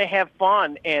someone that's going to have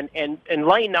fun and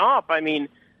lighten up. I mean,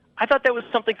 I thought that was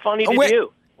something funny to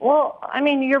do. Well, I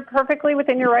mean, you're perfectly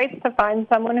within your rights to find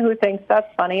someone who thinks that's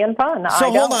funny and fun.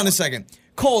 So hold on a second.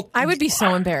 Colt. I would be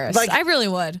so embarrassed. Like, I really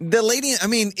would. The lady, I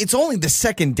mean, it's only the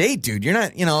second date, dude. You're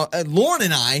not, Lauren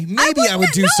and I would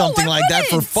do something like that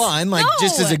for fun, like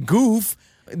just as a goof.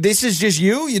 This is just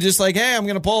you? You're just like, hey, I'm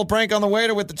going to pull a prank on the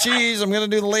waiter with the cheese. I'm going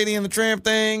to do the Lady and the Tramp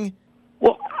thing.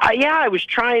 Well, I was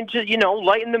trying to,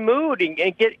 lighten the mood and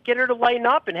get her to lighten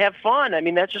up and have fun. I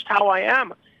mean, that's just how I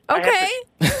am. Okay.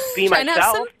 Be Trying to have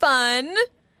myself. some fun.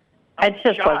 It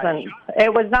just wasn't.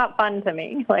 It was not fun to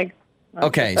me. Like,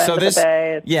 Okay, so this,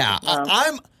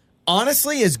 I'm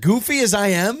honestly, as goofy as I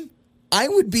am, I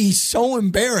would be so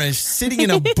embarrassed sitting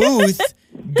in a booth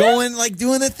doing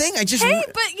the thing. Hey,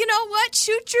 but you know what?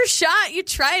 Shoot your shot. You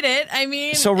tried it. I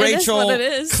mean, so it Rachel, is what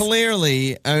it is.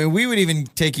 clearly, I mean, we would even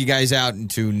take you guys out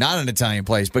into not an Italian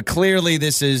place, but clearly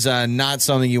this is not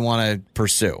something you want to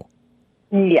pursue.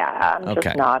 Yeah, I'm Okay.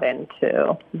 just not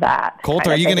into that. Colt,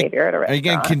 kind are of you going behavior at a to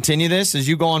restaurant. continue this as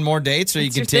you go on more dates, or you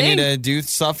It's your continue thing. to do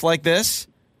stuff like this?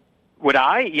 Would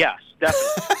I? Yes,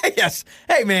 definitely. Yes.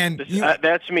 Hey, man,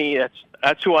 That's me.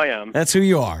 That's who I am. that's who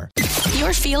you are.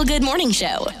 Your feel good morning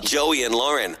show. Joey and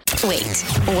Lauren. Wait,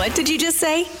 what did you just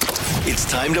say? It's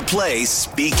time to play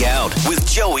Speak Out with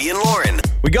Joey and Lauren.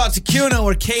 We got to Cuno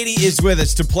where Katie is with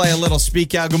us to play a little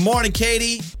Speak Out. Good morning,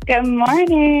 Katie. Good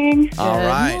morning. All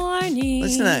right. Good morning.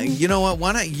 Listen, you know what?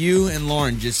 Why don't you and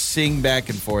Lauren just sing back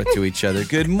and forth to each other?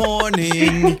 Good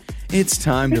morning. It's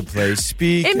time to play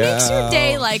Speak Out. It makes your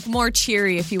day like more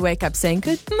cheery if you wake up saying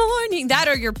good morning. That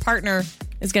or your partner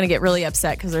is going to get really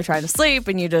upset because they're trying to sleep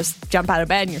and you just jump out of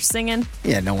bed and you're singing.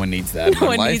 Yeah, no one needs that. No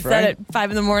one needs that at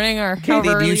 5 a.m. or Katie, however do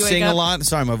early you you sing wake a up. lot?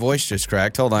 Sorry, my voice just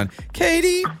cracked. Hold on.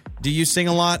 Katie, do you sing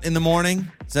a lot in the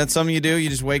morning? Is that something you do? You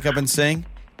just wake up and sing?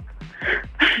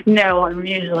 No, I'm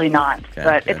usually not,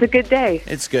 but okay. it's a good day.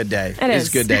 It's a good day. It It's is.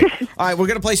 a good day. All right, we're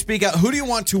going to play Speak Out. Who do you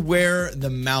want to wear the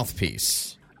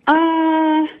mouthpiece?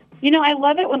 I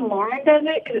love it when Lauren does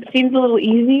it because it seems a little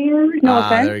easier. No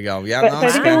offense. There you go. Yeah, But no, so I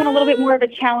that's think I good. want a little bit more of a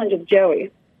challenge of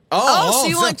Joey. Oh, so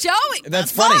you want Joey?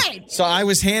 That's Fine. funny. So I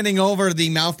was handing over the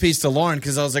mouthpiece to Lauren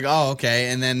because I was like, oh, okay.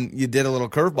 And then you did a little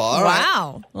curveball. All right.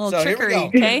 Wow. A little So here we trickery. go.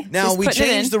 Okay. Now, Just we putting it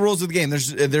in. changed the rules of the game.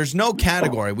 There's no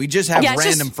category. We just have Yeah, it's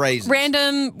random just phrases.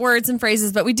 Random words and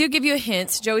phrases, but we do give you a hint.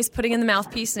 So Joey's putting in the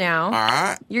mouthpiece now. All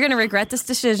right. You're going to regret this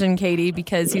decision, Katie,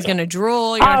 because he's going to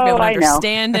drool. You're not going to be able to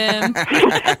understand him.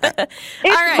 It's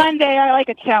All right. Monday. I like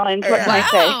a challenge. What can I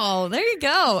say? Wow. There you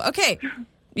go. Okay.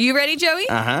 You ready, Joey?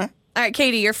 Uh-huh. All right,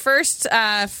 Katie, your first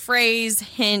phrase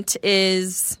hint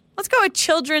is, let's go with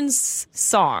children's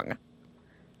song.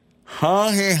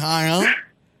 Hey, hi,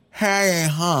 hey,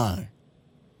 hi.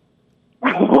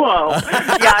 Whoa.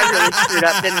 Yeah, I really screwed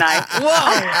up, didn't I?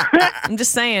 Whoa. I'm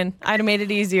just saying. I'd have made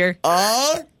it easier. You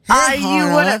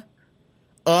would've-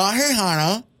 Hey,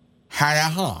 Hannah. Hey,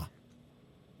 ha.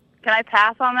 Can I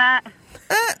pass on that?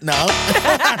 No.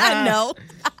 No.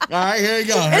 All right, here you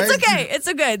go. It's okay. It's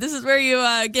okay. This is where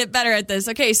you get better at this.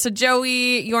 Okay, so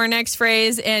Joey, your next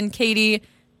phrase, and Katie,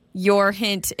 your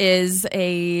hint is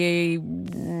a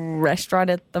restaurant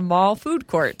at the mall food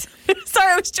court.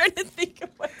 Sorry, I was trying to think of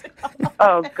what it was.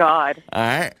 Oh, God. All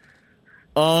right.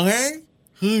 Okay.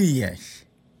 Yes.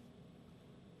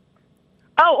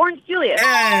 Oh, Orange Julius.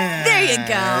 There you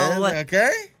go.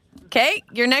 Okay. Okay,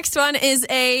 your next one is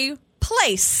a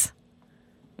place.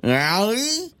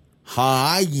 Rally.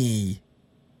 Hi.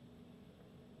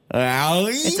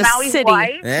 Rally. It's a Maui city.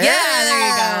 White. Yeah, there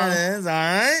you go. It is. All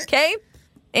right. Okay,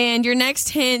 and your next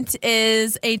hint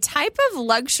is a type of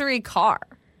luxury car.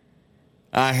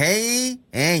 Hey,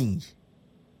 and.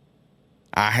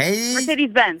 Hey.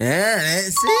 Mercedes-Benz. There it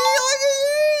is. See, look at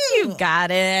you. You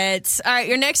got it. All right,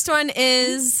 your next one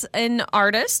is an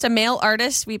artist, a male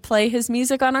artist. We play his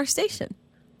music on our station.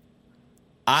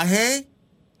 Ahe,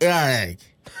 Eric.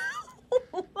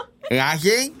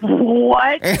 Yahe?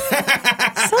 What?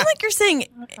 Sound like you're saying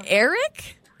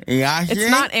Eric? Yahe? It's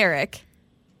not Eric.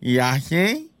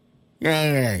 Yahe?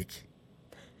 Eric.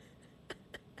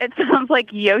 It sounds like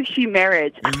Yoshi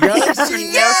marriage.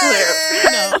 Yoshi,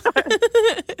 No clue.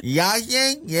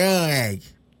 Yahe? Eric.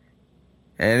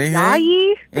 Anything?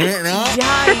 Yai? No?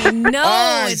 Yeah, no,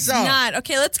 All right, it's so- not.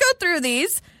 Okay, let's go through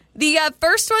these. The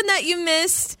first one that you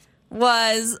missed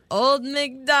was Old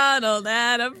MacDonald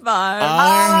had a farm.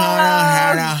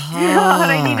 God,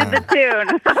 I needed the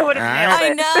tune. I would have nailed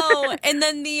I it. know. And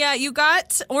then you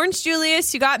got Orange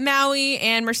Julius, you got Maui,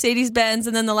 and Mercedes Benz,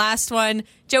 and then the last one,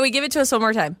 Joey, give it to us one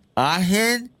more time.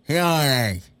 Ahe,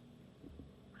 Eric.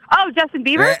 Oh, Justin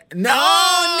Bieber? No.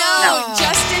 Oh no,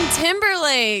 Justin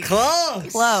Timberlake. Close.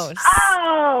 Close.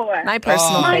 Oh, My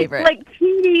personal my favorite. like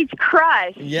teenage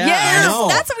crush. Yeah, yes, I know.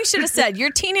 that's what we should have said. Your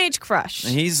teenage crush.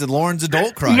 He's Lauren's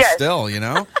adult crush Yes. still, you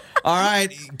know? All right,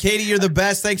 Katie, you're the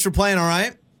best. Thanks for playing, all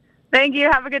right? Thank you.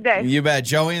 Have a good day. You bet.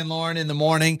 Joey and Lauren in the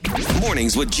morning.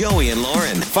 Mornings with Joey and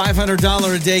Lauren.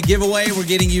 $500 a day giveaway. We're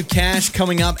getting you cash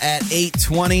coming up at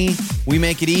 8:20. We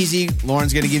make it easy.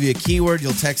 Lauren's going to give you a keyword.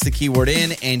 You'll text the keyword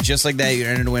in, and just like that, you're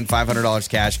entered to win $500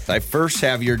 cash. I first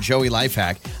have your Joey life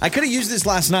hack. I could have used this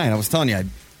last night. I was telling you, I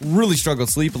really struggled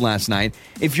sleeping last night.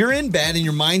 If you're in bed and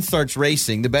your mind starts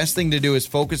racing, the best thing to do is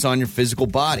focus on your physical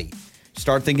body.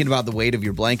 Start thinking about the weight of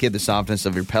your blanket, the softness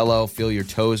of your pillow, feel your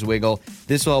toes wiggle.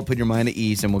 This will help put your mind at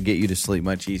ease and will get you to sleep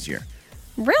much easier.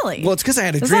 Really? Well, it's because I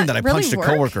had a Does dream that that I really punched work? a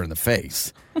coworker in the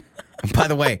face. And by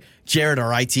the way, Jared,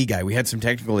 our IT guy, we had some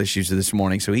technical issues this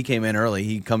morning, so he came in early.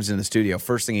 He comes in the studio.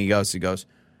 First thing he goes,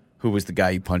 who was the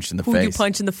guy you punched in the Who face? you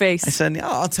punch in the face? I said,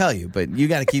 I'll tell you, but you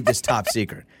got to keep this top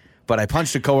secret. But I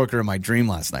punched a coworker in my dream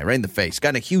last night, right in the face. Got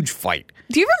in a huge fight.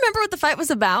 Do you remember what the fight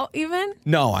was about even?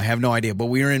 No, I have no idea. But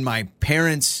we were in my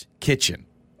parents' kitchen.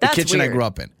 The That's kitchen weird. I grew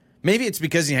up in. Maybe it's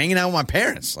because you're hanging out with my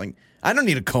parents. Like, I don't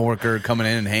need a coworker coming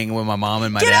in and hanging with my mom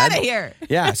and my Get dad. out of here.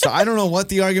 Yeah, so I don't know what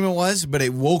the argument was, but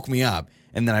it woke me up,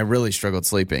 and then I really struggled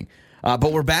sleeping.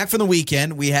 But we're back from the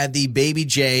weekend. We had the Baby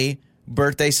J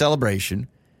birthday celebration,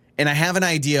 and I have an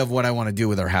idea of what I want to do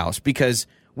with our house because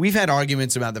we've had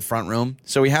arguments about the front room.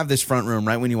 So we have this front room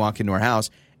right when you walk into our house,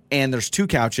 and there's two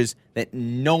couches that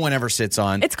no one ever sits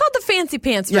on. It's called the fancy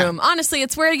pants room. Yeah. Honestly,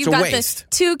 it's where you've It's a got waste.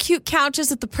 the two cute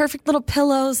couches with the perfect little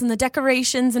pillows and the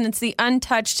decorations, and it's the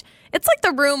untouched. It's like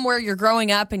the room where you're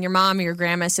growing up and your mom or your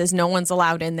grandma says no one's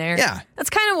allowed in there. Yeah. That's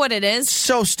kind of what it is.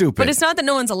 So stupid. But it's not that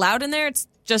no one's allowed in there. It's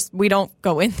just we don't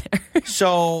go in there.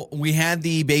 So we had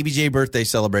the Baby J birthday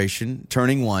celebration,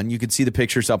 turning 1. You could see the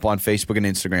pictures up on Facebook and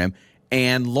Instagram.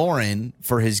 And Lauren,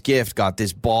 for his gift, got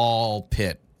this ball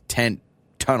pit tent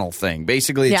tunnel thing.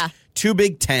 Basically, it's two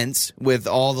big tents with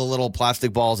all the little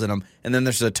plastic balls in them, and then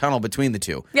there's a tunnel between the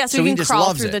two. Yeah, so he you can just crawl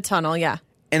loves through it. the tunnel, yeah.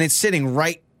 And it's sitting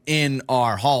right in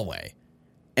our hallway.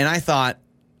 And I thought,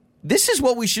 this is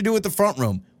what we should do with the front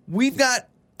room. We've got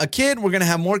a kid. We're going to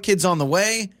have more kids on the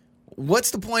way.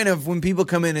 What's the point of when people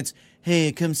come in, it's,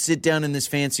 hey, come sit down in this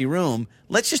fancy room.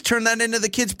 Let's just turn that into the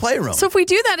kids' playroom. So if we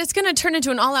do that, it's going to turn into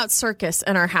an all-out circus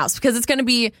in our house because it's going to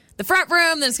be the front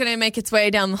room, then it's going to make its way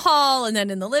down the hall, and then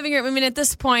in the living room. I mean, at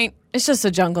this point, it's just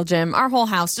a jungle gym. Our whole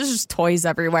house, there's just toys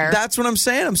everywhere. That's what I'm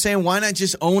saying. I'm saying, why not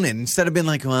just own it instead of being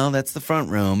like, well, that's the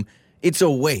front room. It's a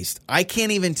waste. I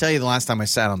can't even tell you the last time I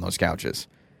sat on those couches.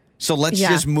 So let's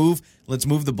just move. Let's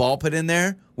move the ball pit in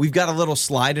there. We've got a little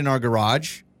slide in our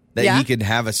garage that you could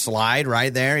have a slide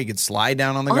right there. You could slide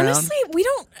down on the ground. Honestly, we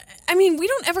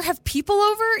don't ever have people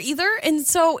over either. And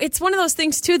so it's one of those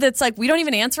things, too, that's like we don't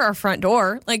even answer our front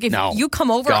door. Like if you come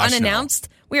over unannounced,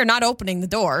 we are not opening the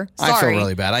door. Sorry. I feel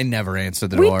really bad. I never answer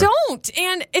the door. door. We don't.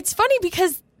 And it's funny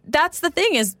because that's the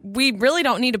thing is we really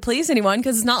don't need to please anyone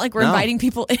because it's not like we're inviting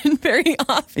people in very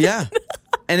often. Yeah.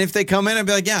 And if they come in, I'd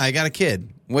be like, yeah, I got a kid.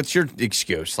 What's your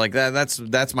excuse? Like that's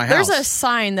my house. There's a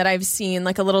sign that I've seen,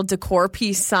 like a little decor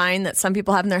piece sign that some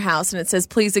people have in their house, and it says,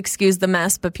 please excuse the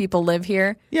mess, but people live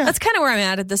here. Yeah. That's kind of where I'm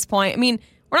at this point. I mean,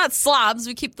 we're not slobs.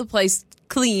 We keep the place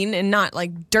clean and not,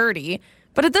 like, dirty.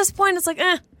 But at this point, it's like,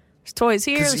 there's toys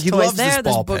here, there's toys there,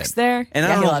 there's books there. And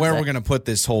I don't know where we're going to put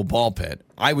this whole ball pit.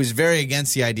 I was very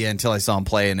against the idea until I saw him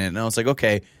play in it, and I was like,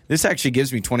 okay, this actually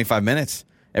gives me 25 minutes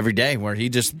every day where he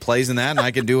just plays in that, and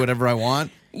I can do whatever I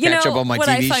want. Catch up on my what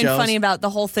TV I find shows. funny about the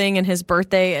whole thing and his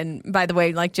birthday, and by the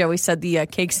way, like Joey said, the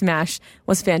cake smash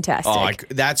was fantastic. Oh,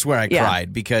 that's where I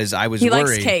cried because I was worried. worried.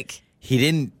 He likes cake. He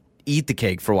didn't eat the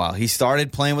cake for a while. He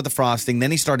started playing with the frosting,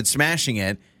 then he started smashing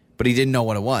it, but he didn't know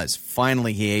what it was.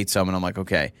 Finally, he ate some, and I'm like,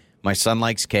 okay, my son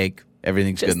likes cake.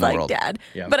 Everything's just good in the like world. Dad.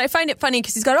 Yeah. But I find it funny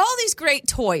because he's got all these great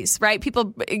toys, right?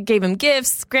 People gave him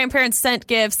gifts, grandparents sent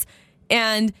gifts,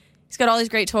 and he's got all these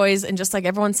great toys. And just like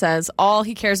everyone says, all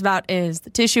he cares about is the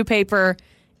tissue paper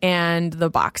and the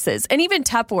boxes, and even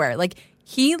Tupperware. Like,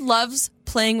 he loves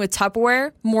playing with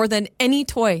Tupperware more than any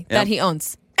toy that he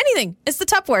owns. Anything. It's the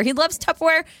Tupperware. He loves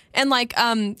Tupperware and like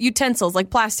utensils, like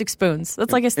plastic spoons.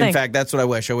 That's like his thing. In fact, that's what I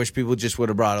wish. I wish people just would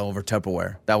have brought over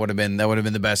Tupperware. That would have been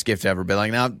the best gift ever. But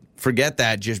like, now, forget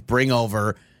that. Just bring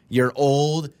over your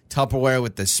old Tupperware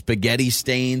with the spaghetti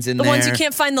stains in the there. ones you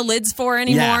can't find the lids for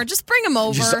anymore. Yeah. Just bring them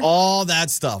over. Just all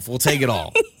that stuff. We'll take it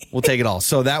all. We'll take it all.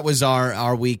 So that was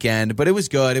our weekend. But it was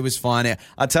good. It was fun.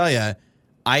 I'll tell you,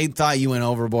 I thought you went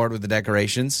overboard with the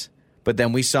decorations. But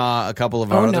then we saw a couple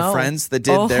of our other friends that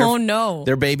did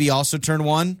their baby also turned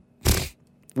 1.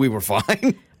 We were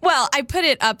fine. Well, I put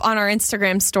it up on our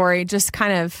Instagram story, just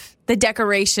kind of the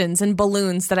decorations and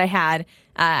balloons that I had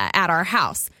at our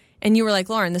house. And you were like,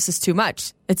 Lauren, this is too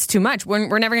much. It's too much.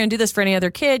 We're never going to do this for any other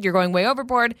kid. You're going way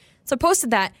overboard. So I posted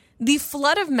that. The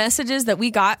flood of messages that we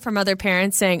got from other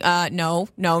parents saying, no,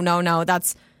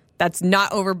 that's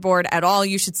not overboard at all.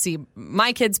 You should see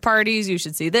my kids' parties. You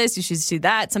should see this. You should see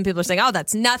that. Some people are saying, oh,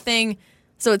 that's nothing.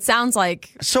 So it sounds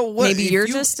like maybe you're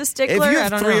just a stickler. If you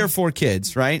have I don't 3 know. or 4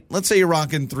 kids, right? Let's say you're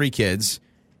rocking 3 kids.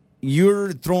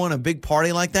 You're throwing a big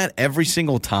party like that every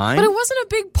single time? But it wasn't a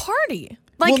big party.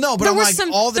 Like, well, no, but there I'm was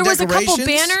like, all the there was a decorations couple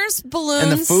banners, balloons.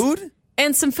 and the food?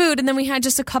 And some food, and then we had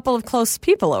just a couple of close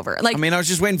people over. Like, I mean, I was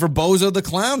just waiting for Bozo the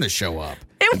Clown to show up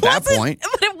at that point.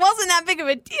 But it wasn't that big of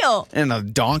a deal. And a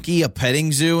donkey, a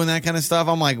petting zoo, and that kind of stuff.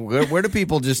 I'm like, where do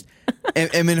people just...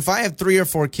 I mean, if I have 3 or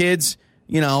 4 kids,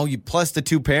 you plus the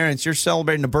 2 parents, you're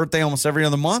celebrating a birthday almost every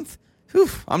other month? Whew,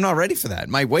 I'm not ready for that.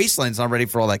 My waistline's not ready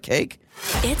for all that cake.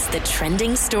 It's the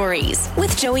Trending Stories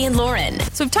with Joey and Lauren.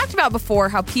 So we've talked about before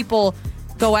how people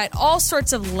go at all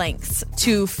sorts of lengths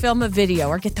to film a video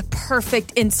or get the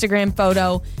perfect Instagram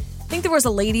photo. I think there was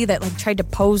a lady that tried to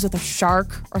pose with a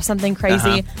shark or something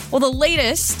crazy. Well, the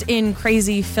latest in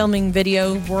crazy filming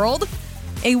video world,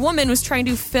 a woman was trying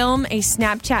to film a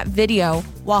Snapchat video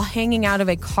while hanging out of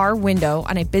a car window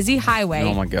on a busy highway.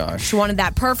 Oh my gosh. She wanted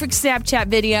that perfect Snapchat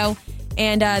video.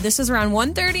 And this was around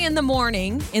 1:30 in the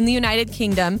morning in the United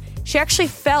Kingdom. She actually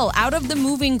fell out of the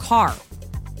moving car.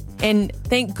 And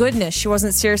thank goodness she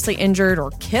wasn't seriously injured or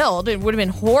killed. It would have been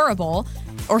horrible.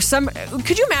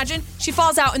 Could you imagine? She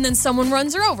falls out and then someone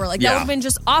runs her over. That would have been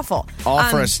just awful. All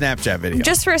for a Snapchat video.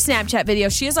 Just for a Snapchat video.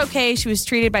 She is okay. She was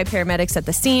treated by paramedics at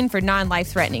the scene for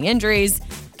non-life-threatening injuries.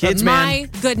 Kids, but my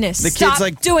goodness, the stop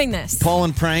kids doing this.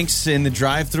 Pulling pranks in the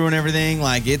drive-thru and everything.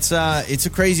 It's a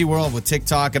crazy world with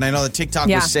TikTok, and I know that TikTok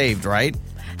was saved, right?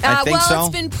 I think so. It's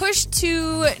been pushed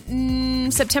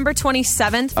to September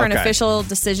 27th for an official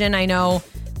decision. I know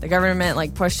the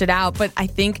government pushed it out, but I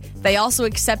think they also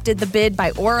accepted the bid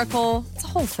by Oracle. It's a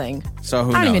whole thing. So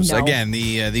who I don't knows? even know. Again,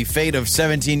 the fate of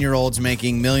 17-year-olds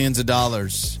making millions of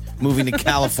dollars moving to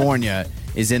California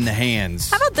is in the hands.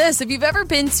 How about this? If you've ever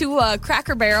been to a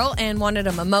Cracker Barrel and wanted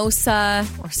a mimosa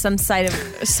or some sort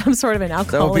of an alcoholic beverage.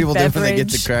 Is that what people do when they get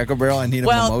to Cracker Barrel? I need a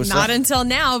mimosa? Well, not until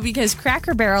now, because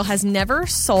Cracker Barrel has never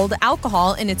sold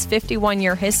alcohol in its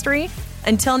 51-year history.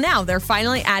 Until now, they're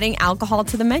finally adding alcohol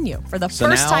to the menu for the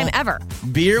first time ever.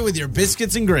 Beer with your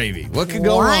biscuits and gravy. What could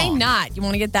go wrong? Why not? You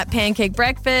want to get that pancake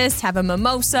breakfast, have a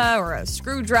mimosa or a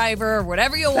screwdriver or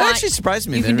whatever you want. That actually surprised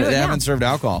me. They haven't served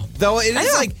alcohol. Though it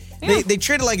is they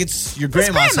treat it like it's your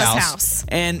grandma's house.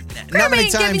 And not many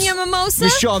ain't times giving you a mimosa. you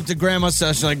show up to grandma's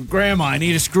house, she's like, Grandma, I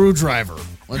need a screwdriver.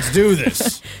 Let's do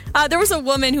this. There was a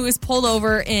woman who was pulled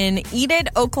over in Enid,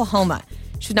 Oklahoma.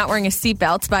 She was not wearing a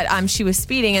seatbelt, but she was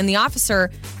speeding, and the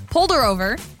officer pulled her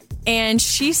over, and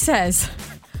she says,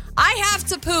 I have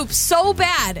to poop so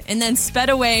bad, and then sped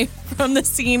away from the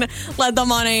scene, led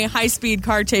them on a high-speed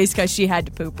car chase because she had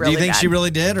to poop really bad. Do you think she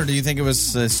really did, or do you think it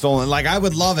was stolen? I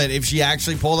would love it if she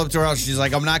actually pulled up to her house. She's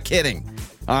like, I'm not kidding.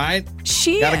 All right?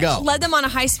 She gotta go. led them on a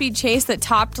high-speed chase that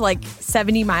topped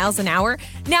 70 miles an hour.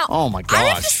 Now, oh my gosh. I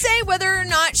have to say whether or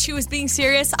not she was being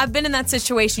serious. I've been in that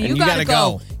situation. And you gotta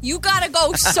go. You gotta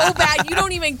go so bad. You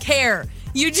don't even care.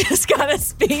 You just gotta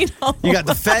speed home. You got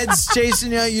the feds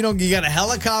chasing you. You got a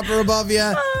helicopter above you.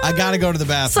 I gotta go to the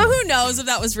bathroom. So who knows if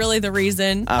that was really the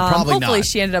reason? Probably hopefully not.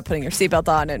 she ended up putting her seatbelt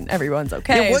on and everyone's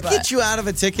okay. Yeah, what gets you out of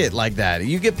a ticket like that?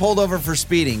 You get pulled over for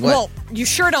speeding. What? Well, you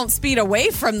sure don't speed away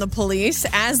from the police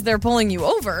as they're pulling you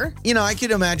over. I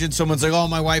could imagine someone's like, oh,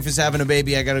 my wife is having a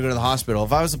baby. I gotta go to the hospital.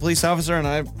 If I was a police officer and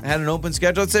I had an open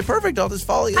schedule, I'd say, perfect, I'll just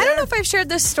follow you there. I don't know if I've shared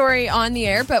this story on the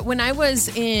air, but when I was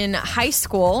in high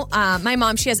school, my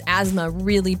mom, she has asthma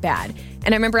really bad.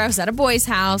 And I remember I was at a boy's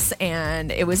house,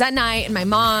 and it was at night, and my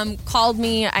mom called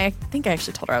me. I think I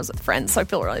actually told her I was with friends, so I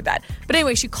feel really bad. But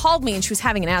anyway, she called me, and she was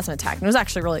having an asthma attack, and it was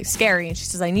actually really scary. And she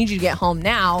says, I need you to get home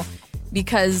now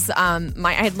because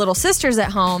I had little sisters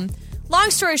at home. Long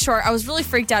story short, I was really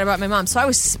freaked out about my mom, so I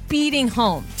was speeding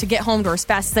home to get home to her as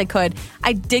fast as I could.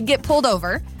 I did get pulled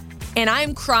over, and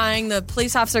I'm crying. The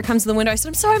police officer comes to the window. I said,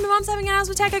 I'm sorry, my mom's having an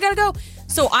asthma attack. I gotta go.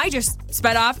 So I just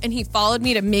sped off, and he followed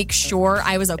me to make sure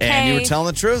I was okay. And you were telling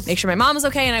the truth. Make sure my mom was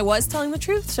okay, and I was telling the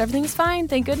truth. So everything was fine,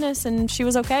 thank goodness, and she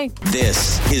was okay.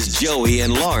 This is Joey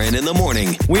and Lauren in the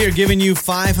morning. We are giving you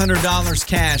 $500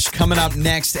 cash coming up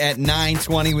next at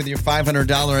 9:20 with your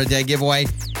 $500 a day giveaway.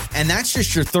 And that's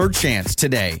just your third chance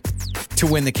today to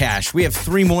win the cash. We have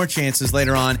 3 more chances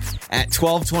later on at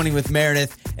 12:20 with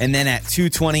Meredith, and then at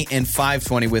 2:20 and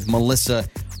 5:20 with Melissa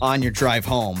on your drive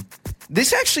home.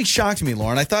 This actually shocked me,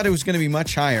 Lauren. I thought it was going to be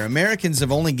much higher. Americans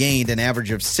have only gained an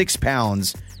average of 6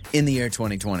 pounds in the year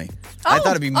 2020. I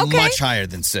thought it'd be much higher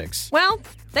than 6. Well,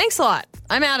 thanks a lot.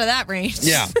 I'm out of that range.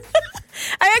 Yeah.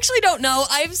 I actually don't know.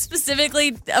 I've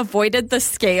specifically avoided the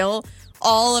scale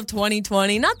all of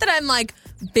 2020. Not that I'm like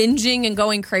binging and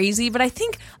going crazy, but I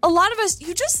think a lot of us,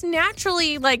 you just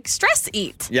naturally like stress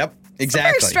eat. Yep. Exactly.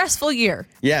 It's a very stressful year.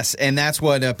 Yes, and that's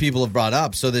what people have brought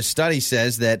up. So this study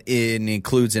says that it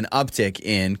includes an uptick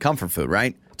in comfort food,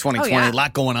 right? 2020, a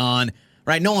lot going on,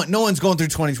 right? No one's going through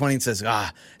 2020 and says,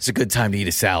 it's a good time to eat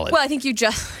a salad. Well, I think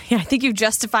you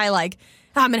justify like,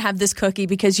 I'm going to have this cookie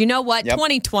because you know what?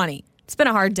 2020, it's been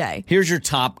a hard day. Here's your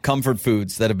top comfort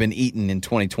foods that have been eaten in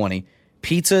 2020.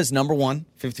 Pizza is number 1,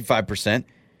 55%.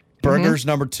 Burgers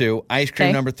number 2. Ice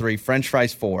cream number 3. French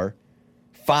fries 4.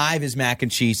 5 is mac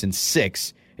and cheese, and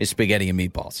 6 is spaghetti and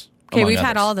meatballs. Okay, we've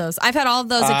had all those. I've had all of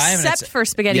those except for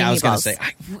spaghetti and meatballs. Yeah, I was going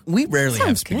to say, we rarely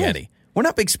have spaghetti. Good. We're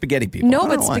not big spaghetti people. No,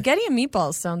 but spaghetti and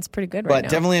meatballs sounds pretty good right now.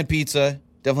 But definitely had pizza,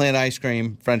 definitely had ice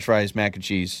cream, French fries, mac and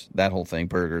cheese, that whole thing,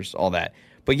 burgers, all that.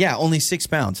 But yeah, only 6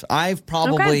 pounds. I've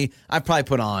probably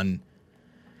put on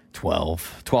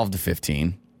 12 to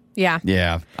 15. Yeah.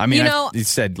 Yeah. I mean, you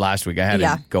said last week I had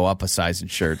to go up a size in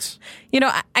shirts.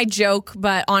 I joke,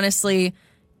 but honestly,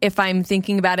 if I'm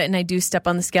thinking about it and I do step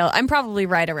on the scale, I'm probably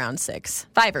right around 6,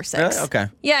 5 or 6. Okay.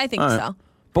 Yeah, I think so.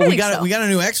 But we got a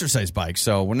new exercise bike,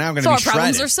 so we're now going to be shredded. So our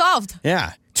problems are solved.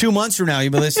 Yeah. 2 months from now,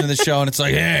 you'll be listening to the show, and it's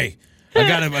like, hey, I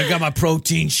got my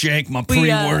protein shake, my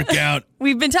pre-workout.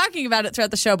 We've been talking about it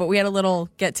throughout the show, but we had a little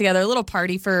get-together, a little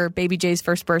party for Baby Jay's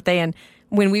first birthday, and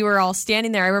when we were all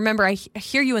standing there, I remember I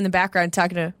hear you in the background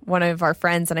talking to one of our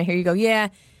friends, and I hear you go, yeah,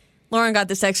 Lauren got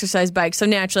this exercise bike, so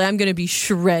naturally I'm going to be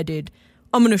shredded.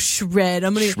 I'm going to shred.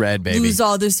 I'm going to lose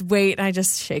all this weight. And I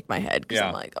just shake my head because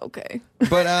I'm like, okay.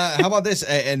 But how about this?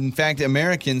 In fact,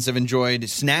 Americans have enjoyed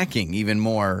snacking even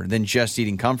more than just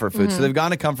eating comfort foods. So they've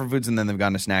gone to comfort foods and then they've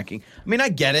gone to snacking. I mean, I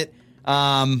get it.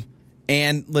 And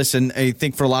listen, I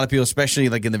think for a lot of people, especially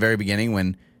like in the very beginning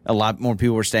when a lot more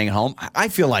people were staying at home, I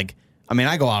feel like,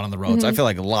 I go out on the roads. I feel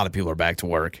like a lot of people are back to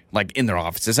work, like in their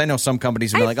offices. I know some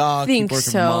companies are like, I think keep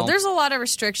working from home. There's a lot of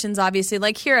restrictions, obviously.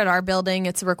 Like here at our building,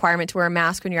 it's a requirement to wear a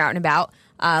mask when you're out and about,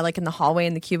 like in the hallway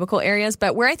and the cubicle areas.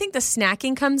 But where I think the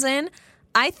snacking comes in,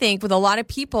 I think with a lot of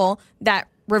people that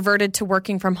reverted to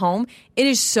working from home, it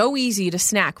is so easy to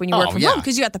snack when you work from home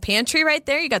because you got the pantry right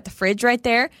there, you got the fridge right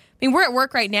there. I mean, we're at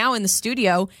work right now in the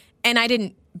studio, and I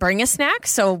didn't bring a snack,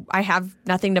 so I have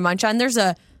nothing to munch on. There's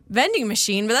a vending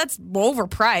machine, but that's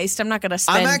overpriced. I'm not going to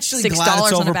spend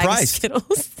 $6 on a bag of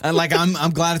Skittles.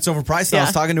 I'm glad it's overpriced. I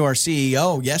was talking to our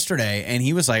CEO yesterday, and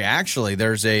he was like, actually,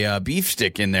 there's a beef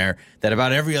stick in there that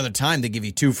about every other time they give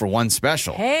you 2 for 1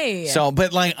 special. Hey. So,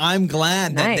 but I'm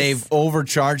glad that they've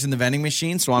overcharged in the vending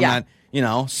machine, so I'm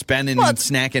not, spending and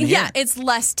snacking here. Yeah, it's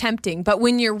less tempting. But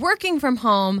when you're working from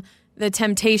home, the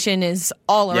temptation is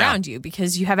all around you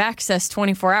because you have access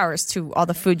 24 hours to all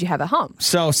the food you have at home.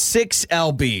 So 6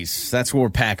 LBs, that's what we're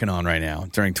packing on right now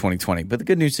during 2020. But the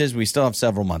good news is we still have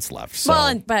several months left. So.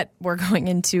 Well, but we're going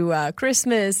into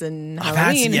Christmas and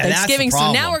Halloween and Thanksgiving,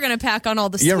 so now we're going to pack on all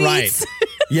the sweets. You're right.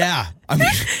 Yeah. I mean,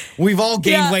 we've all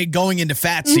gained weight going into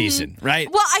fat season, right?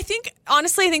 Well, I think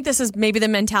this is maybe the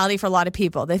mentality for a lot of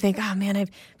people. They think, oh, man, I've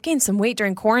gained some weight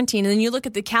during quarantine. And then you look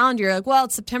at the calendar, you're like, well,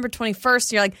 it's September 21st.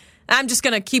 And you're like, I'm just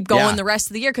going to keep going the rest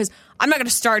of the year because I'm not going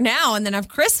to start now and then have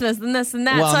Christmas and this and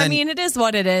that. Well, so, I mean, it is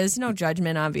what it is. No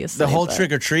judgment, obviously. The whole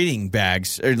trick-or-treating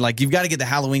bags, are like you've got to get the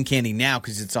Halloween candy now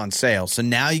because it's on sale. So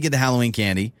now you get the Halloween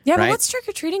candy. Yeah, right? but what's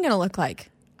trick-or-treating going to look like?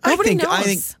 Nobody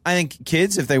knows. I think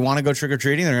kids, if they want to go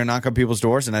trick-or-treating, they're going to knock on people's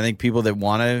doors. And I think people that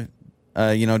want to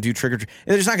do trick or treat.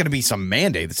 There's not going to be some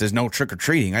mandate that says no trick or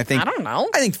treating. I don't know.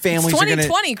 I think families are going to.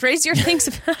 2020, crazier things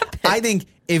have happened. I think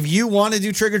if you want to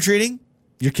do trick or treating,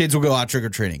 your kids will go out trick or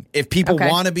treating. If people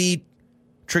want to be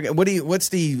what's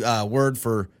the word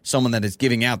for someone that is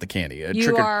giving out the candy?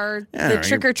 You are the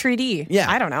trick or treatee. Yeah,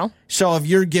 I don't know. So if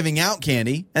you're giving out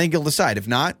candy, I think you'll decide. If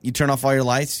not, you turn off all your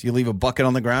lights, you leave a bucket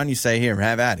on the ground, you say, "Here,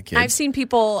 have at it, kids." I've seen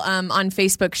people on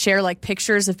Facebook share like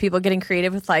pictures of people getting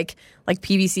creative with like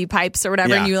PVC pipes or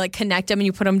whatever, and you like connect them and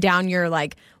you put them down your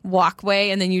like walkway,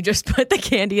 and then you just put the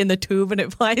candy in the tube and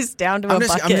it flies down to a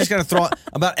bucket. I'm just going to throw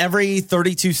about every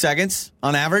 32 seconds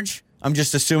on average. I'm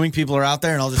just assuming people are out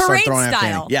there, and I'll just Parade start throwing style.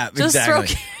 out candy. Yeah, just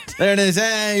exactly. There it is.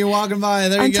 Hey, you're walking by.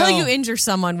 There you go. Until you injure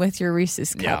someone with your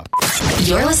Reese's cup.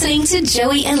 You're listening to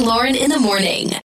Joey and Lauren in the morning.